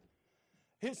year.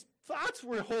 His thoughts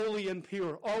were holy and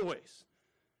pure, always.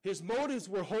 His motives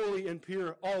were holy and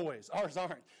pure, always. Ours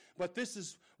aren't. But this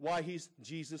is why he's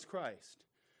Jesus Christ.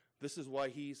 This is why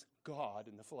he's God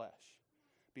in the flesh.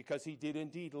 Because he did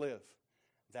indeed live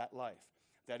that life.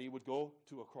 That he would go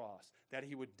to a cross. That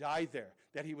he would die there.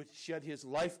 That he would shed his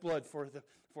lifeblood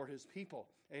for his people.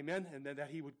 Amen? And then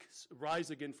that he would rise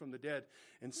again from the dead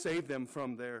and save them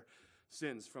from their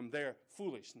sins, from their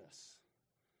foolishness.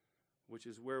 Which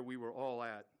is where we were all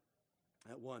at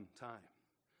one time.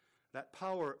 That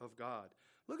power of God.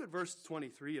 Look at verse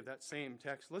 23 of that same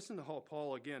text. Listen to how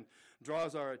Paul again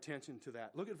draws our attention to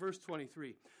that. Look at verse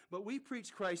 23. But we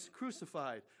preach Christ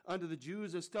crucified, unto the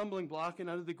Jews a stumbling block, and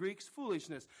unto the Greeks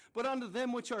foolishness. But unto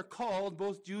them which are called,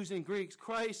 both Jews and Greeks,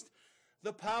 Christ,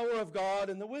 the power of God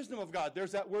and the wisdom of God.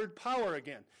 There's that word power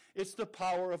again. It's the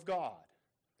power of God.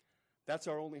 That's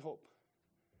our only hope.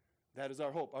 That is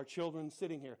our hope. Our children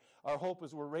sitting here. Our hope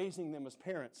is we're raising them as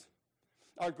parents.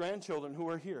 Our grandchildren who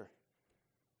are here.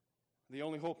 The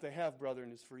only hope they have,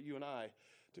 brethren, is for you and I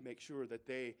to make sure that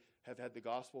they have had the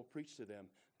gospel preached to them,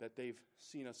 that they've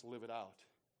seen us live it out,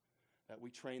 that we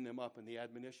train them up in the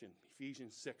admonition.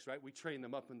 Ephesians 6, right? We train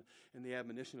them up in the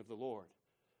admonition of the Lord.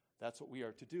 That's what we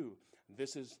are to do.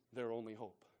 This is their only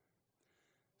hope.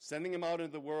 Sending them out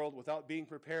into the world without being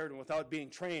prepared and without being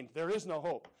trained, there is no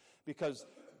hope, because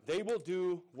they will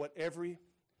do what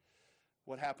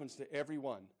happens to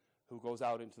everyone who goes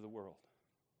out into the world.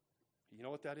 You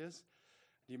know what that is?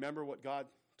 Do you remember what God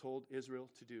told Israel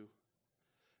to do?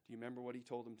 Do you remember what he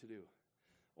told them to do?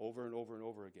 Over and over and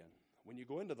over again. When you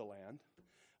go into the land,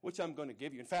 which I'm going to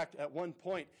give you. In fact, at one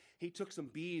point, he took some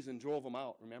bees and drove them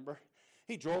out, remember?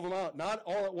 He drove them out, not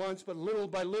all at once, but little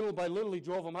by little by little, he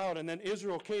drove them out. And then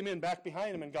Israel came in back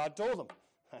behind him, and God told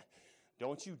them,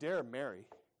 don't you dare marry.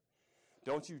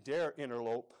 Don't you dare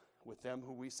interlope with them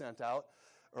who we sent out,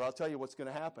 or I'll tell you what's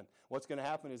going to happen. What's going to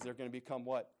happen is they're going to become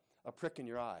what? A prick in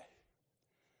your eye.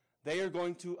 They are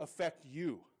going to affect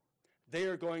you. They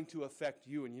are going to affect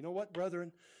you. And you know what,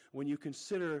 brethren? When you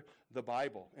consider the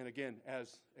Bible, and again,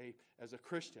 as a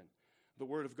Christian, the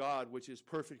Word of God, which is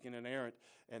perfect and inerrant,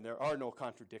 and there are no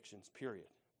contradictions, period.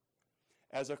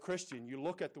 As a Christian, you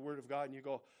look at the Word of God and you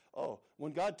go, oh,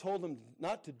 when God told them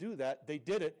not to do that, they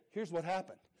did it. Here's what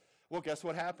happened. Well, guess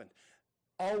what happened?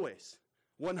 Always.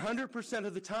 100%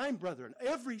 of the time, brethren,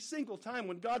 every single time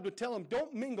when God would tell him,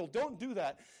 don't mingle, don't do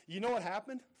that, you know what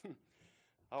happened?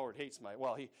 Howard hates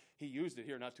he used it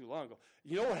here not too long ago.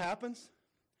 You know what happens?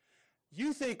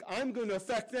 You think I'm going to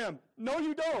affect them. No,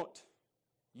 you don't.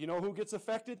 You know who gets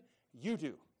affected? You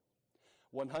do.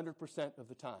 100% of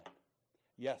the time.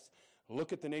 Yes.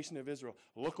 Look at the nation of Israel.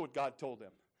 Look what God told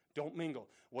them. Don't mingle.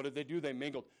 What did they do? They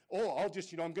mingled. Oh,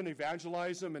 I'm going to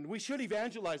evangelize them. And we should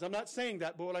evangelize. I'm not saying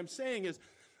that, but what I'm saying is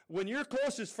when your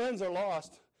closest friends are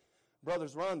lost,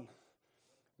 brothers, run.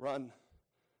 Run.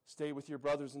 Stay with your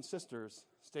brothers and sisters.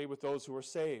 Stay with those who are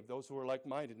saved, those who are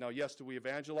like-minded. Now, yes, do we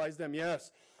evangelize them?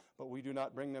 Yes. But we do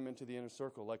not bring them into the inner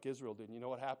circle like Israel did. And you know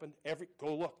what happened?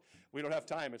 Go look. We don't have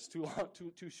time. It's too long,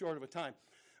 too short of a time.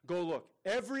 Go look.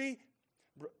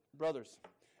 Brothers,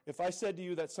 if I said to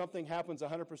you that something happens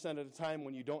 100% of the time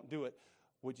when you don't do it,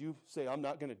 would you say, I'm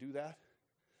not going to do that?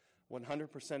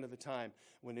 100% of the time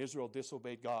when Israel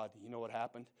disobeyed God, you know what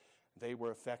happened? They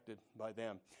were affected by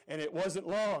them. And it wasn't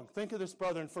long. Think of this,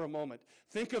 brethren, for a moment.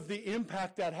 Think of the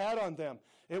impact that had on them.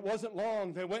 It wasn't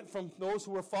long. They went from those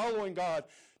who were following God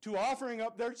to offering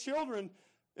up their children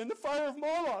in the fire of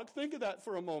Moloch. Think of that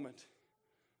for a moment.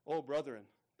 Oh, brethren,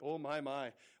 oh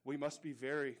my, we must be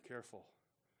very careful.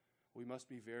 We must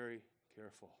be very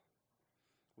careful.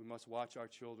 We must watch our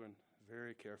children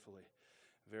very carefully,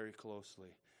 very closely.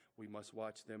 We must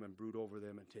watch them and brood over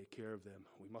them and take care of them.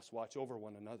 We must watch over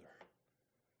one another.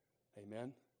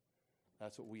 Amen?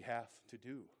 That's what we have to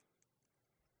do.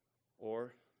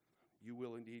 Or you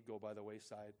will indeed go by the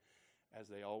wayside as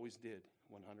they always did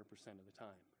 100% of the time.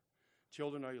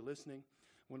 Children, are you listening?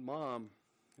 When mom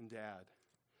and dad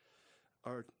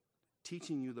are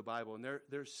teaching you the Bible, and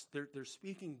they're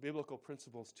speaking biblical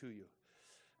principles to you,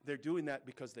 they're doing that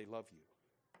because they love you,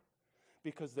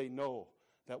 because they know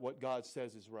that what God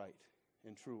says is right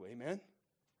and true. Amen?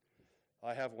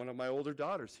 I have one of my older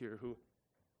daughters here who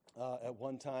at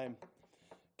one time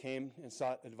came and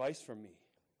sought advice from me,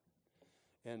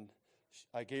 and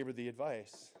I gave her the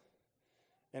advice,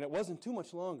 and it wasn't too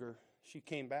much longer she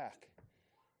came back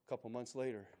a couple months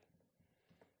later,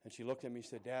 and she looked at me and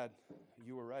said, "Dad,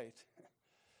 you were right.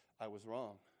 I was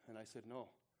wrong." And I said, No.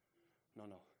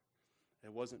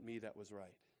 It wasn't me that was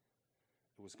right.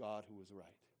 It was God who was right.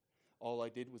 All I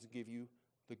did was give you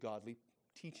the godly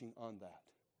teaching on that.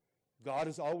 God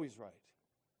is always right.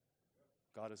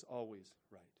 God is always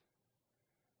right.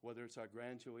 Whether it's our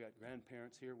grandchildren, we got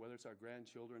grandparents here, whether it's our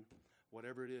grandchildren,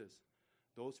 whatever it is,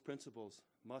 those principles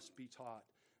must be taught,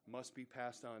 must be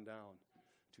passed on down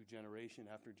to generation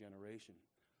after generation.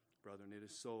 Brethren, it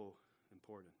is so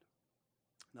important.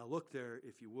 Now look there,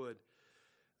 if you would,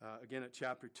 again at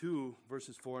chapter 2,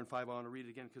 verses 4 and 5. I want to read it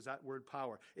again because that word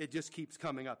power, it just keeps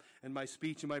coming up. "And my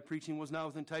speech and my preaching was not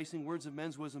with enticing words of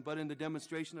men's wisdom, but in the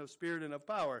demonstration of spirit and of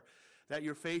power, that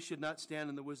your faith should not stand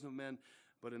in the wisdom of men,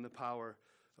 but in the power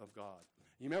of God."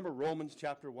 You remember Romans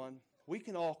chapter 1? We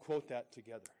can all quote that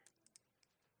together.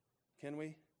 Can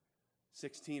we?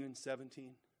 16 and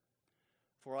 17.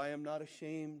 "For I am not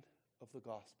ashamed of the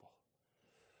gospel,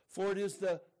 for it is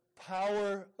the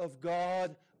power of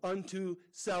God unto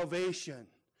salvation,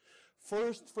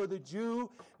 first for the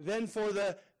Jew, then for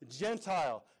the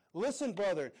Gentile." Listen,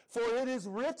 brethren, "for it is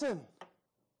written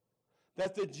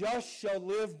that the just shall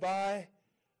live by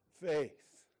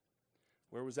faith."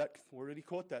 Where was that? Where did he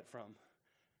quote that from?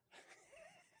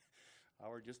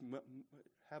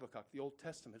 Habakkuk, the Old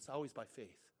Testament. It's always by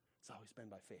faith. It's always been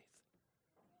by faith.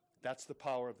 That's the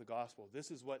power of the gospel.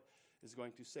 This is what is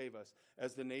going to save us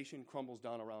as the nation crumbles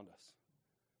down around us.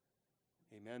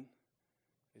 Amen?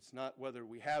 It's not whether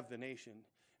we have the nation,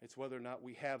 it's whether or not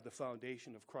we have the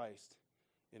foundation of Christ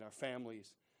in our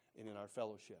families and in our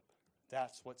fellowship.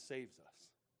 That's what saves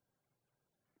us.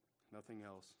 Nothing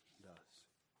else does.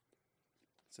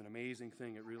 It's an amazing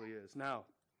thing, it really is. Now,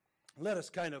 let us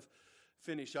kind of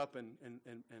finish up and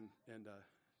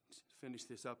finish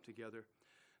this up together.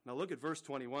 Now look at verse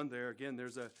 21 there. Again,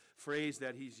 there's a phrase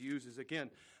that he uses. Again,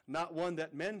 not one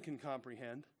that men can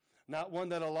comprehend, not one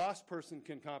that a lost person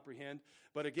can comprehend,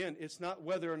 but again, it's not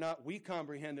whether or not we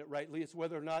comprehend it rightly, it's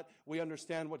whether or not we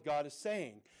understand what God is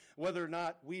saying, whether or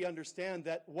not we understand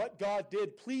that what God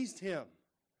did pleased him.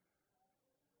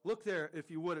 Look there, if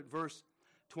you would, at verse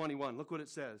 21. Look what it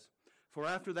says. "For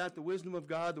after that the wisdom of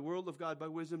God, the world of God by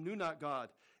wisdom knew not God.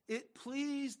 It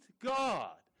pleased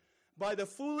God by the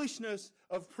foolishness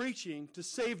of preaching to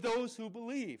save those who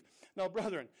believe." Now,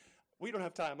 brethren, we don't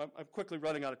have time. I'm quickly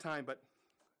running out of time, but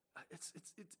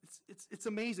it's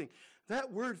amazing.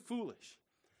 That word foolish,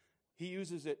 he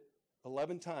uses it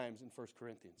 11 times in 1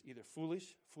 Corinthians. Either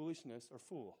foolish, foolishness, or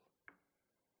fool.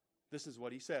 This is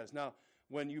what he says. Now,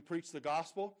 when you preach the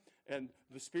gospel and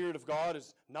the Spirit of God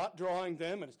is not drawing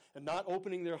them and not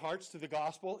opening their hearts to the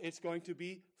gospel, it's going to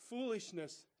be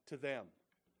foolishness to them.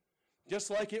 Just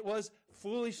like it was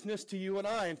foolishness to you and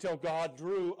I until God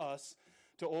drew us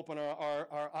to open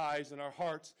our eyes and our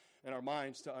hearts and our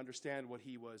minds to understand what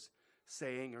he was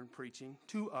saying and preaching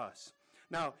to us.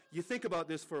 Now, you think about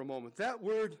this for a moment. That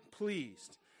word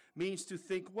pleased means to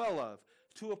think well of,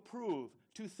 to approve,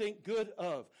 to think good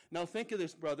of. Now think of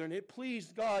this, brethren. It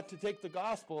pleased God to take the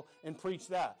gospel and preach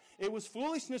that. It was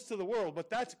foolishness to the world, but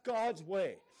that's God's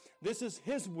way. This is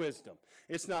his wisdom.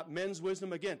 It's not men's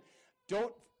wisdom. Again,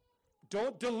 don't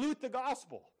dilute the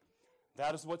gospel.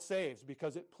 That is what saves,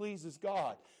 because it pleases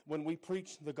God when we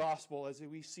preach the gospel as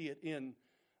we see it in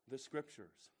the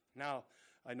scriptures. Now,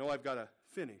 I know I've got to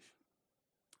finish,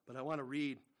 but I want to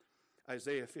read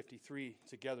Isaiah 53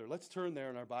 together. Let's turn there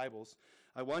in our Bibles.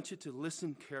 I want you to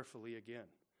listen carefully again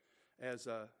as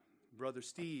Brother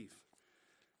Steve,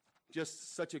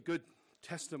 just such a good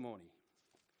testimony.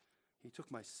 He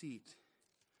took my seat,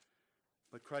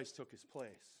 but Christ took his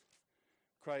place.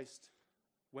 Christ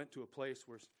went to a place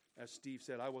where, as Steve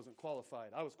said, I wasn't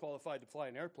qualified. I was qualified to fly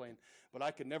an airplane, but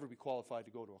I could never be qualified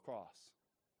to go to a cross.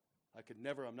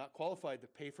 I'm not qualified to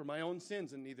pay for my own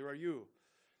sins, and neither are you.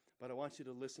 But I want you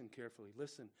to listen carefully.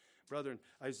 Listen, brethren,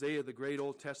 Isaiah, the great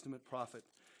Old Testament prophet,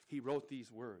 he wrote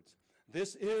these words.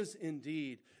 This is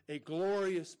indeed a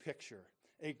glorious picture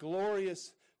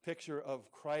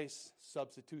of Christ's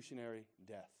substitutionary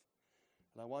death.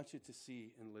 And I want you to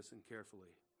see and listen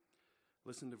carefully.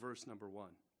 Listen to verse number 1.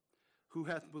 Who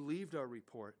hath believed our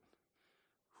report?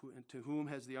 And to whom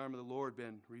has the arm of the Lord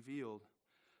been revealed?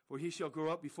 For he shall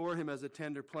grow up before him as a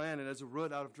tender plant and as a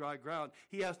root out of dry ground.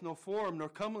 He hath no form nor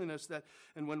comeliness,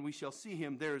 and when we shall see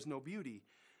him, there is no beauty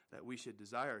that we should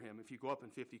desire him. If you go up in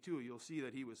 52, you'll see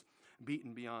that he was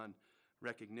beaten beyond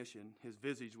recognition. His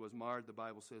visage was marred, the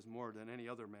Bible says, more than any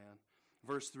other man.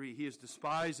 Verse 3, he is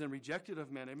despised and rejected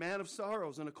of men, a man of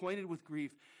sorrows and acquainted with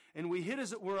grief. And we hid,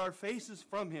 as it were, our faces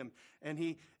from him. And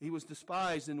he was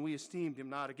despised, and we esteemed him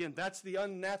not. Again, that's the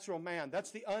unnatural man.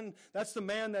 That's the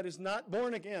man that is not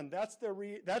born again. That's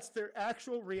their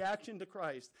actual reaction to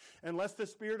Christ. Unless the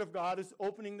Spirit of God is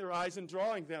opening their eyes and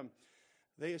drawing them,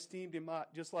 they esteemed him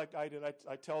not, just like I did.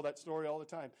 I tell that story all the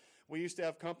time. We used to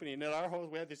have company, and in our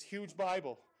home we had this huge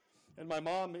Bible. And my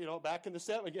mom, back in the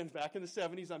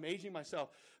 70s, I'm aging myself.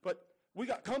 But we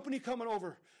got company coming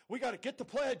over. We got to get the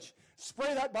pledge,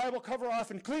 spray that Bible cover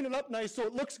off, and clean it up nice so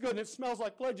it looks good and it smells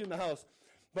like pledge in the house.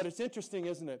 But it's interesting,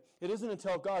 isn't it? It isn't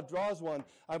until God draws one,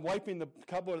 I'm wiping the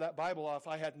cover of that Bible off,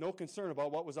 I had no concern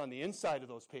about what was on the inside of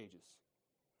those pages.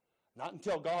 Not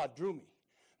until God drew me.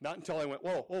 Not until I went,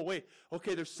 whoa, oh, wait,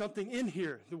 okay, there's something in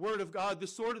here. The Word of God, the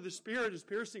sword of the Spirit is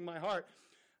piercing my heart.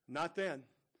 Not then.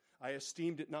 I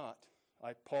esteemed it not.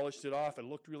 I polished it off. It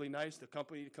looked really nice. The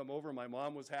company to come over. My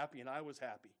mom was happy, and I was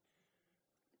happy.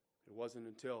 It wasn't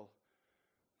until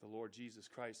the Lord Jesus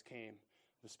Christ came,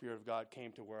 the Spirit of God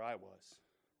came to where I was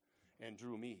and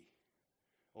drew me,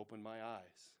 opened my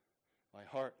eyes, my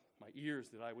heart, my ears,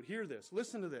 that I would hear this.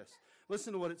 Listen to this.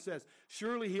 Listen to what it says.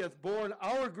 Surely he hath borne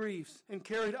our griefs and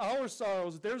carried our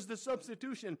sorrows. There's the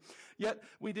substitution. Yet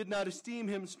we did not esteem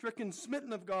him stricken,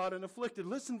 smitten of God, and afflicted.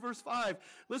 Listen, verse 5.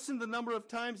 Listen to the number of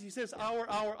times he says,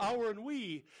 our, and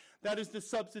we. That is the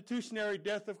substitutionary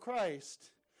death of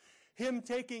Christ. Him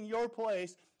taking your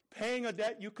place, paying a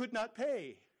debt you could not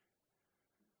pay.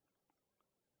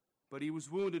 But he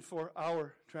was wounded for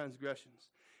our transgressions.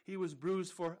 He was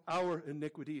bruised for our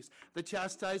iniquities. The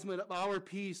chastisement of our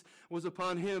peace was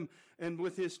upon him, and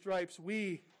with his stripes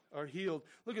we are healed.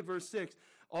 Look at verse 6.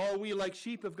 All we like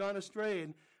sheep have gone astray,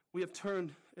 and we have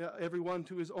turned every one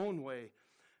to his own way.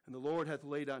 And the Lord hath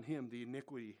laid on him the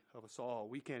iniquity of us all.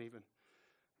 We can't even,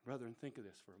 brethren, think of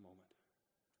this for a moment.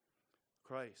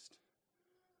 Christ,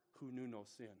 who knew no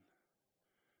sin.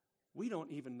 We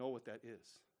don't even know what that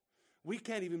is. We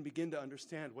can't even begin to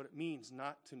understand what it means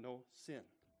not to know sin.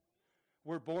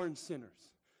 We're born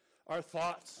sinners. Our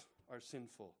thoughts are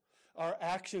sinful. Our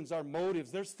actions, our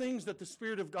motives. There's things that the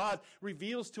Spirit of God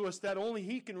reveals to us that only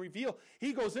He can reveal.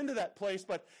 He goes into that place,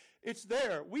 but it's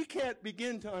there. We can't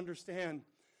begin to understand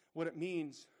what it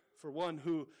means for one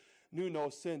who knew no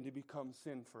sin to become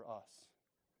sin for us.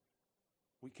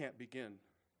 We can't begin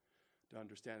to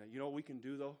understand that. You know what we can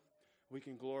do, though? We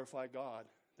can glorify God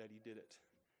that He did it,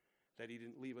 that He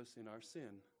didn't leave us in our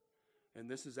sin. And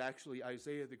this is actually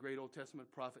Isaiah, the great Old Testament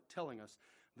prophet, telling us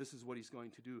this is what he's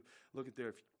going to do. Look at there,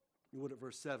 if you would, at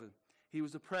verse 7. He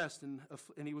was oppressed and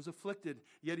he was afflicted,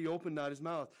 yet he opened not his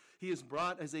mouth. He is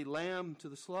brought as a lamb to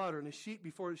the slaughter, and a sheep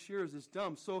before his shearers is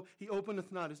dumb. So he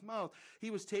openeth not his mouth. He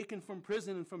was taken from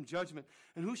prison and from judgment.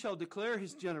 And who shall declare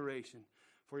his generation?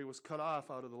 For he was cut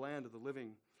off out of the land of the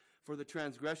living. For the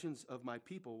transgressions of my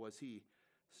people was he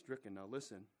stricken. Now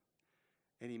listen.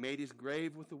 And he made his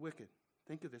grave with the wicked.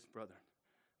 Think of this, brethren.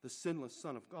 The sinless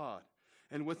Son of God.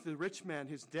 And with the rich man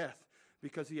his death,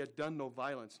 because he had done no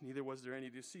violence, neither was there any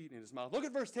deceit in his mouth. Look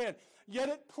at verse 10. Yet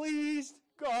it pleased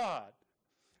God.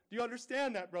 Do you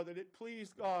understand that, brother? It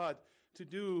pleased God to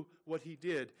do what he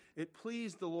did. It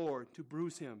pleased the Lord to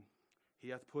bruise him. He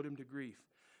hath put him to grief.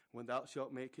 When thou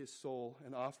shalt make his soul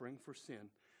an offering for sin,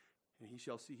 and he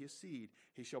shall see his seed,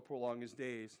 he shall prolong his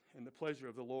days, and the pleasure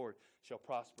of the Lord shall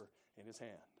prosper in his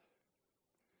hand.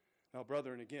 Now,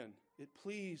 brethren, again, it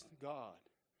pleased God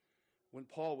when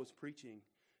Paul was preaching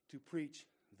to preach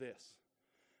this,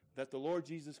 that the Lord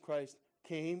Jesus Christ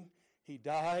came, he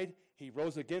died, he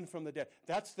rose again from the dead.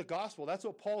 That's the gospel. That's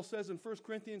what Paul says in 1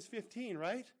 Corinthians 15,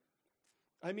 right?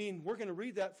 I mean, we're going to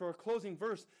read that for our closing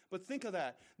verse, but think of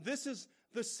that. This is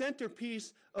the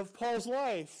centerpiece of Paul's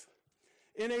life.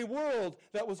 In a world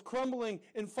that was crumbling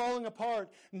and falling apart,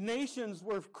 nations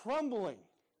were crumbling,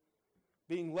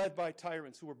 being led by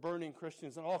tyrants who were burning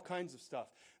Christians and all kinds of stuff.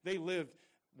 They lived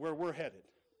where we're headed.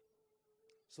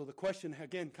 So the question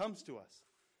again comes to us.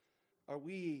 Are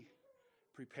we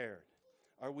prepared?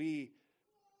 Are we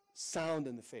sound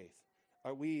in the faith?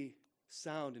 Are we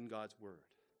sound in God's word?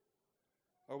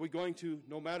 Are we going to,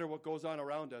 no matter what goes on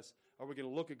around us, are we going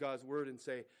to look at God's word and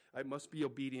say, I must be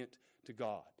obedient to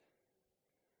God?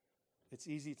 It's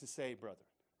easy to say, brother.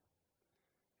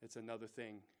 It's another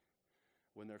thing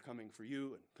when they're coming for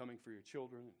you and coming for your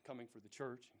children and coming for the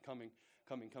church and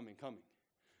coming.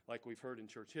 Like we've heard in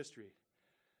church history,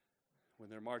 when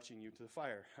they're marching you to the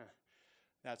fire,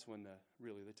 that's when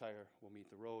really the tire will meet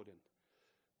the road. And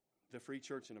the free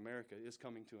church in America is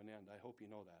coming to an end. I hope you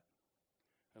know that.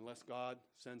 Unless God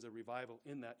sends a revival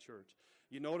in that church.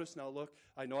 You notice now, look,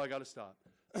 I know I got to stop.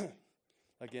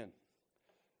 Again,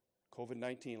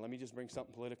 COVID-19. Let me just bring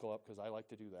something political up because I like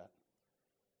to do that.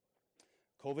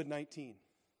 COVID-19,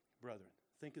 brethren,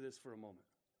 think of this for a moment.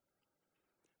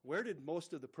 Where did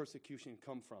most of the persecution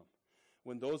come from?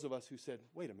 When those of us who said,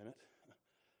 wait a minute,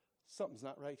 something's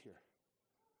not right here.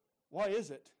 Why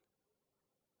is it,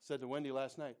 said to Wendy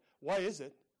last night, why is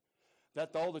it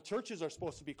that all the churches are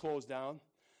supposed to be closed down,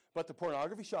 but the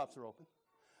pornography shops are open,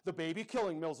 the baby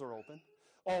killing mills are open,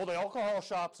 all the alcohol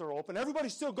shops are open,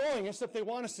 everybody's still going, except they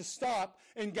want us to stop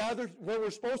and gather where we're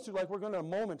supposed to, like we're going to in a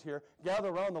moment here, gather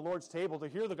around the Lord's table to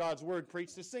hear the God's word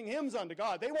preached, to sing hymns unto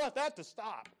God. They want that to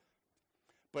stop.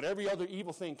 But every other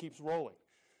evil thing keeps rolling.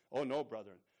 Oh no,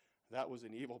 brethren, that was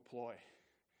an evil ploy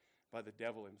by the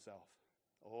devil himself.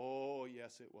 Oh,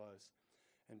 yes, it was.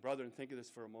 And brethren, think of this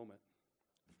for a moment.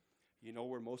 You know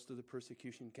where most of the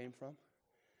persecution came from?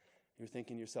 You're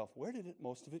thinking to yourself, where did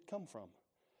most of it come from?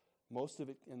 Most of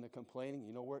it in the complaining,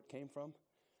 you know where it came from?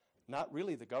 Not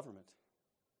really the government.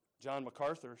 John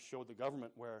MacArthur showed the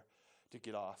government where to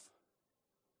get off.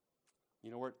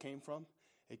 You know where it came from?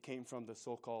 It came from the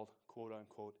so-called,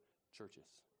 quote-unquote, churches.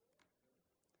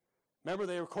 Remember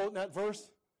they were quoting that verse?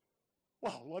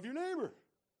 Well, love your neighbor.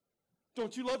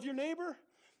 Don't you love your neighbor?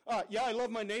 Yeah, I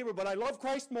love my neighbor, but I love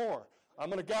Christ more. I'm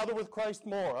going to gather with Christ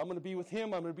more. I'm going to be with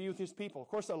him. I'm going to be with his people. Of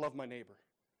course I love my neighbor.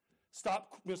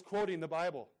 Stop misquoting the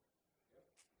Bible.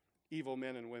 Evil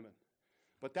men and women.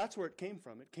 But that's where it came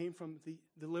from. It came from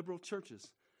the liberal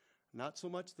churches. Not so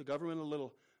much the government a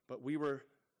little, but we were,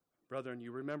 brethren,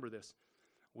 you remember this.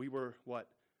 We were, what?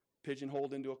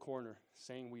 Pigeonholed into a corner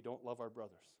saying we don't love our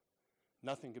brothers.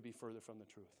 Nothing could be further from the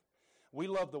truth. We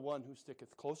love the one who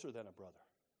sticketh closer than a brother,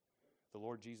 the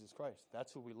Lord Jesus Christ.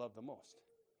 That's who we love the most.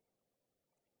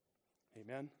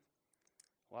 Amen?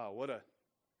 Wow,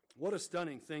 what a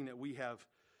stunning thing that we have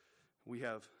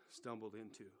stumbled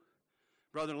into.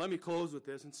 Brethren, let me close with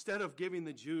this. Instead of giving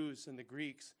the Jews and the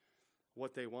Greeks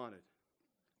what they wanted,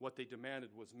 what they demanded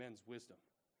was men's wisdom.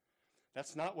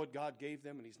 That's not what God gave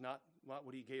them, and he's not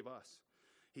what he gave us.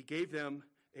 He gave them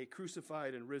a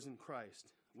crucified and risen Christ,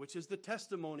 which is the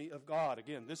testimony of God.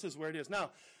 Again, this is where it is.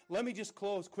 Now, let me just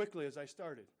close quickly as I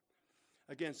started.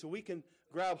 Again, so we can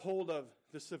grab hold of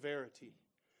the severity,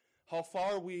 how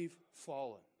far we've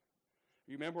fallen.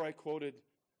 Remember I quoted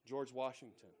George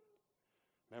Washington.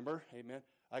 Remember? Amen.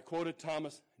 I quoted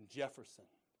Thomas Jefferson.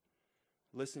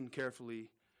 Listen carefully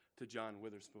to John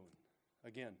Witherspoon.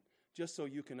 Again, just so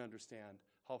you can understand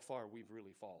how far we've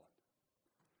really fallen.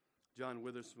 John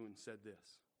Witherspoon said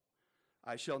this,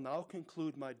 I shall now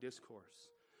conclude my discourse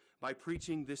by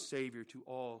preaching this Savior to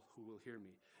all who will hear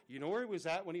me. You know where he was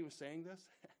at when he was saying this?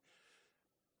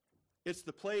 It's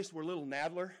the place where little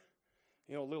Nadler,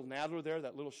 little Nadler there,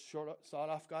 that little short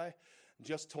sawed-off guy,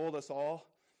 just told us all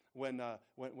when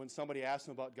somebody asked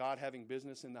him about God having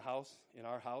business in the house, in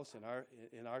our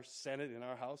Senate, in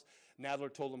our house,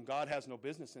 Nadler told him, God has no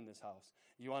business in this house.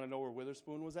 You want to know where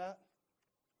Witherspoon was at?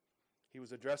 He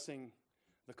was addressing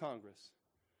the Congress,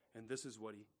 and this is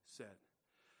what he said.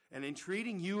 And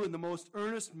entreating you in the most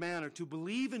earnest manner to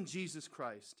believe in Jesus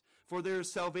Christ, for there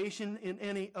is salvation in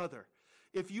any other.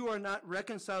 If you are not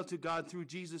reconciled to God through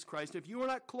Jesus Christ, if you are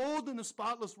not clothed in the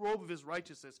spotless robe of his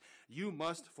righteousness, you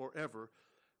must forever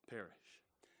perish.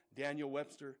 Daniel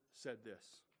Webster said this,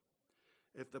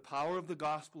 if the power of the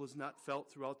gospel is not felt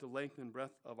throughout the length and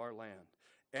breadth of our land,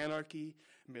 anarchy,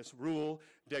 misrule,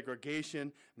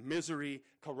 degradation, misery,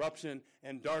 corruption,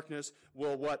 and darkness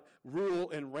will what?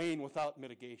 Rule and reign without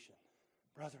mitigation.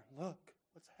 Brother, look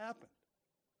what's happened.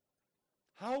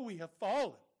 How we have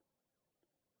fallen.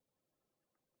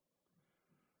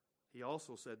 He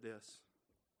also said this,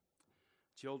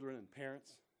 children and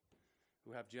parents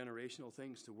who have generational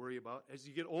things to worry about, as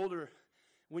you get older,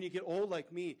 when you get old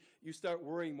like me, you start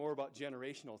worrying more about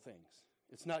generational things.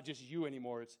 It's not just you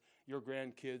anymore, it's your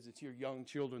grandkids, it's your young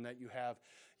children that you have.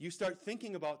 You start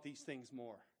thinking about these things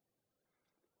more.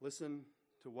 Listen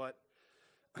to what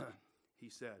he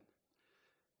said.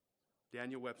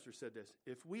 Daniel Webster said this,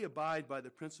 if we abide by the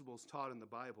principles taught in the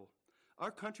Bible,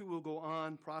 our country will go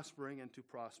on prospering and to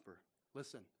prosper.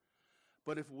 Listen,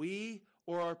 but if we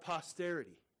or our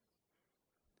posterity,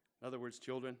 in other words,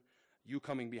 children, you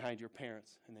coming behind your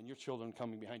parents, and then your children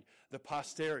coming behind you, the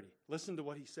posterity, listen to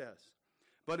what he says.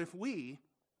 But if we,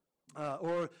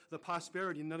 or the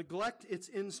posterity, neglect its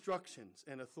instructions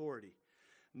and authority,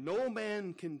 no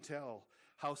man can tell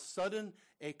how sudden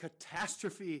a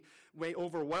catastrophe may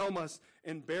overwhelm us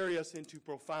and bury us into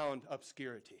profound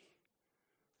obscurity.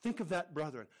 Think of that,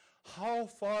 brethren. How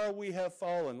far we have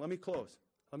fallen. Let me close.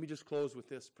 Let me just close with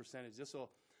this percentage. This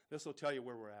will tell you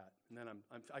where we're at. And then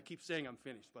I keep saying I'm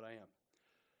finished, but I am.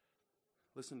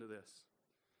 Listen to this.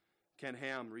 Ken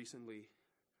Ham recently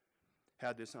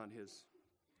had this on his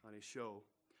show,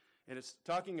 and it's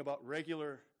talking about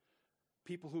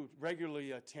people who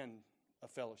regularly attend a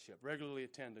fellowship, regularly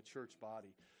attend a church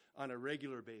body on a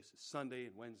regular basis, Sunday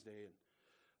and Wednesday and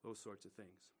those sorts of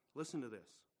things. Listen to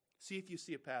this. See if you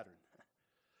see a pattern.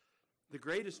 The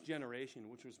greatest generation,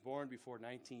 which was born before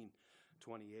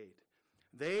 1928,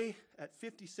 they, at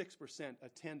 56%,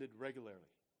 attended regularly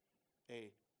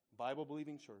a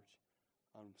Bible-believing church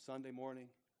on Sunday morning,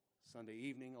 Sunday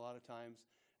evening a lot of times,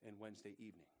 and Wednesday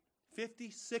evening.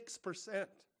 56%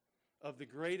 of the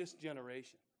greatest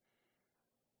generation.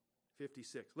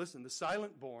 56. Listen, the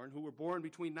silent born, who were born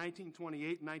between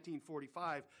 1928 and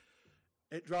 1945,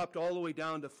 it dropped all the way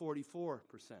down to 44%.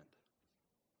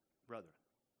 Brethren.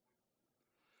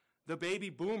 The baby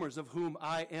boomers, of whom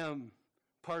I am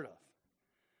part of,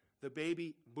 the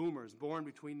baby boomers born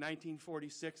between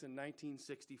 1946 and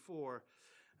 1964,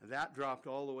 that dropped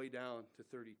all the way down to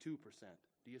 32%.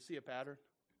 Do you see a pattern?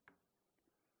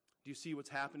 Do you see what's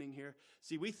happening here?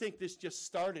 See, we think this just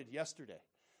started yesterday.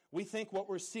 We think what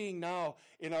we're seeing now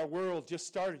in our world just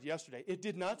started yesterday. It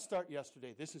did not start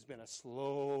yesterday. This has been a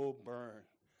slow burn.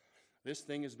 This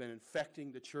thing has been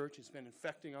infecting the church. It's been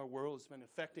infecting our world. It's been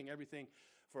infecting everything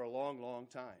for a long, long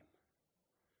time.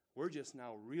 We're just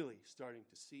now really starting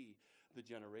to see the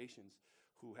generations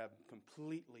who have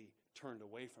completely turned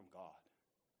away from God.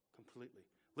 Completely.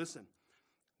 Listen,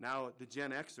 now the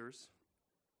Gen Xers,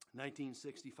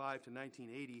 1965 to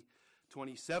 1980,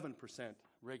 27%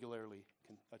 regularly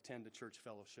can attend a church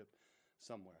fellowship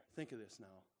somewhere. Think of this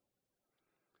now.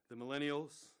 The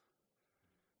millennials,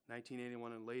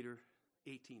 1981 and later,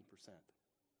 18%.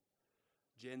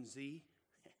 Gen Z,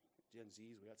 Gen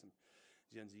Zs, we got some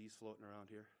Gen Zs floating around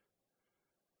here.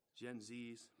 Gen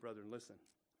Zs, brethren, listen,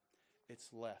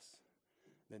 it's less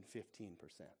than 15%.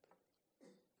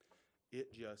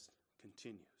 It just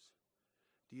continues.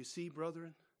 Do you see,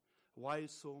 brethren, why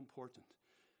it's so important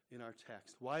in our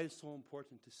text? Why it's so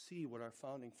important to see what our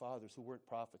founding fathers, who weren't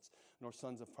prophets nor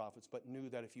sons of prophets, but knew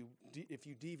that if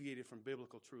you deviated from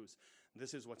biblical truths,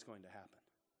 this is what's going to happen.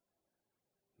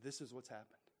 This is what's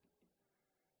happened.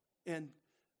 And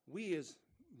we as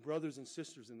brothers and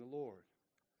sisters in the Lord,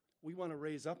 we want to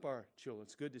raise up our children.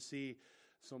 It's good to see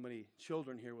so many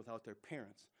children here without their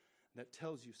parents. That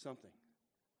tells you something.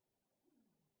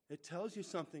 It tells you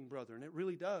something, brother, and it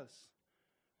really does.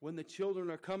 When the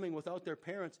children are coming without their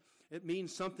parents, it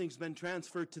means something's been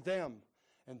transferred to them,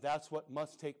 and that's what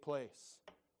must take place.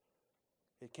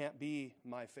 It can't be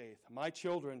my faith. My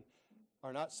children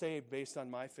are not saved based on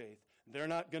my faith. They're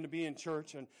not going to be in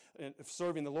church and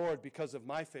serving the Lord because of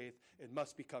my faith. It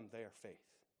must become their faith.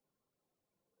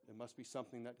 It must be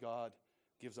something that God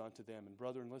gives unto them. And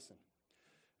brethren, listen,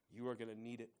 you are going to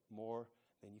need it more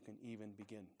than you can even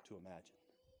begin to imagine.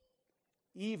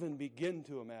 Even begin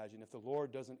to imagine if the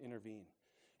Lord doesn't intervene,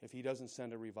 if He doesn't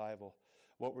send a revival.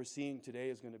 What we're seeing today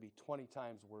is going to be 20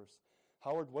 times worse.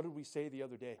 Howard, what did we say the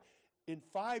other day? In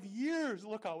 5 years,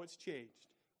 look how it's changed.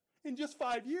 In just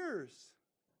 5 years.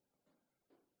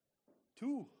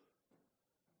 2.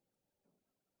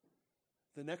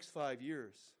 The next 5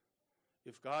 years,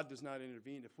 if God does not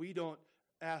intervene, if we don't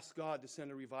ask God to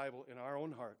send a revival in our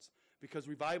own hearts, because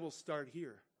revivals start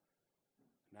here,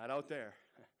 not out there.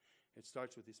 It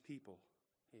starts with His people.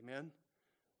 Amen?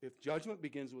 If judgment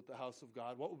begins with the house of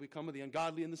God, what will become of the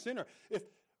ungodly and the sinner? If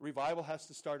revival has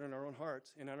to start in our own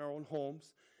hearts, and in our own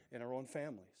homes, in our own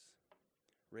families.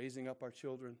 Raising up our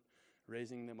children,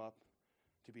 raising them up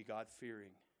to be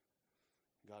God-fearing,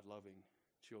 God-loving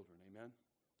children. Amen?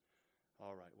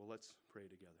 All right, well, let's pray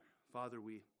together. Father,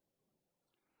 we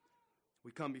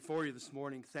come before You this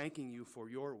morning thanking You for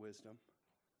Your wisdom,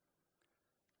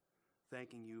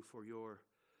 thanking You for Your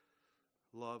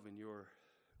love and Your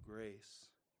grace.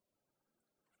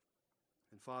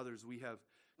 And fathers, we have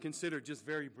considered just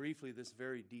very briefly this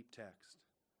very deep text.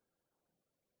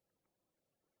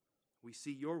 We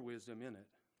see Your wisdom in it.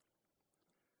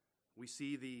 We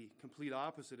see the complete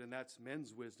opposite, and that's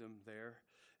men's wisdom there.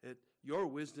 Your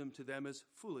wisdom to them is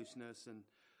foolishness, and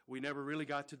we never really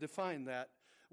got to define that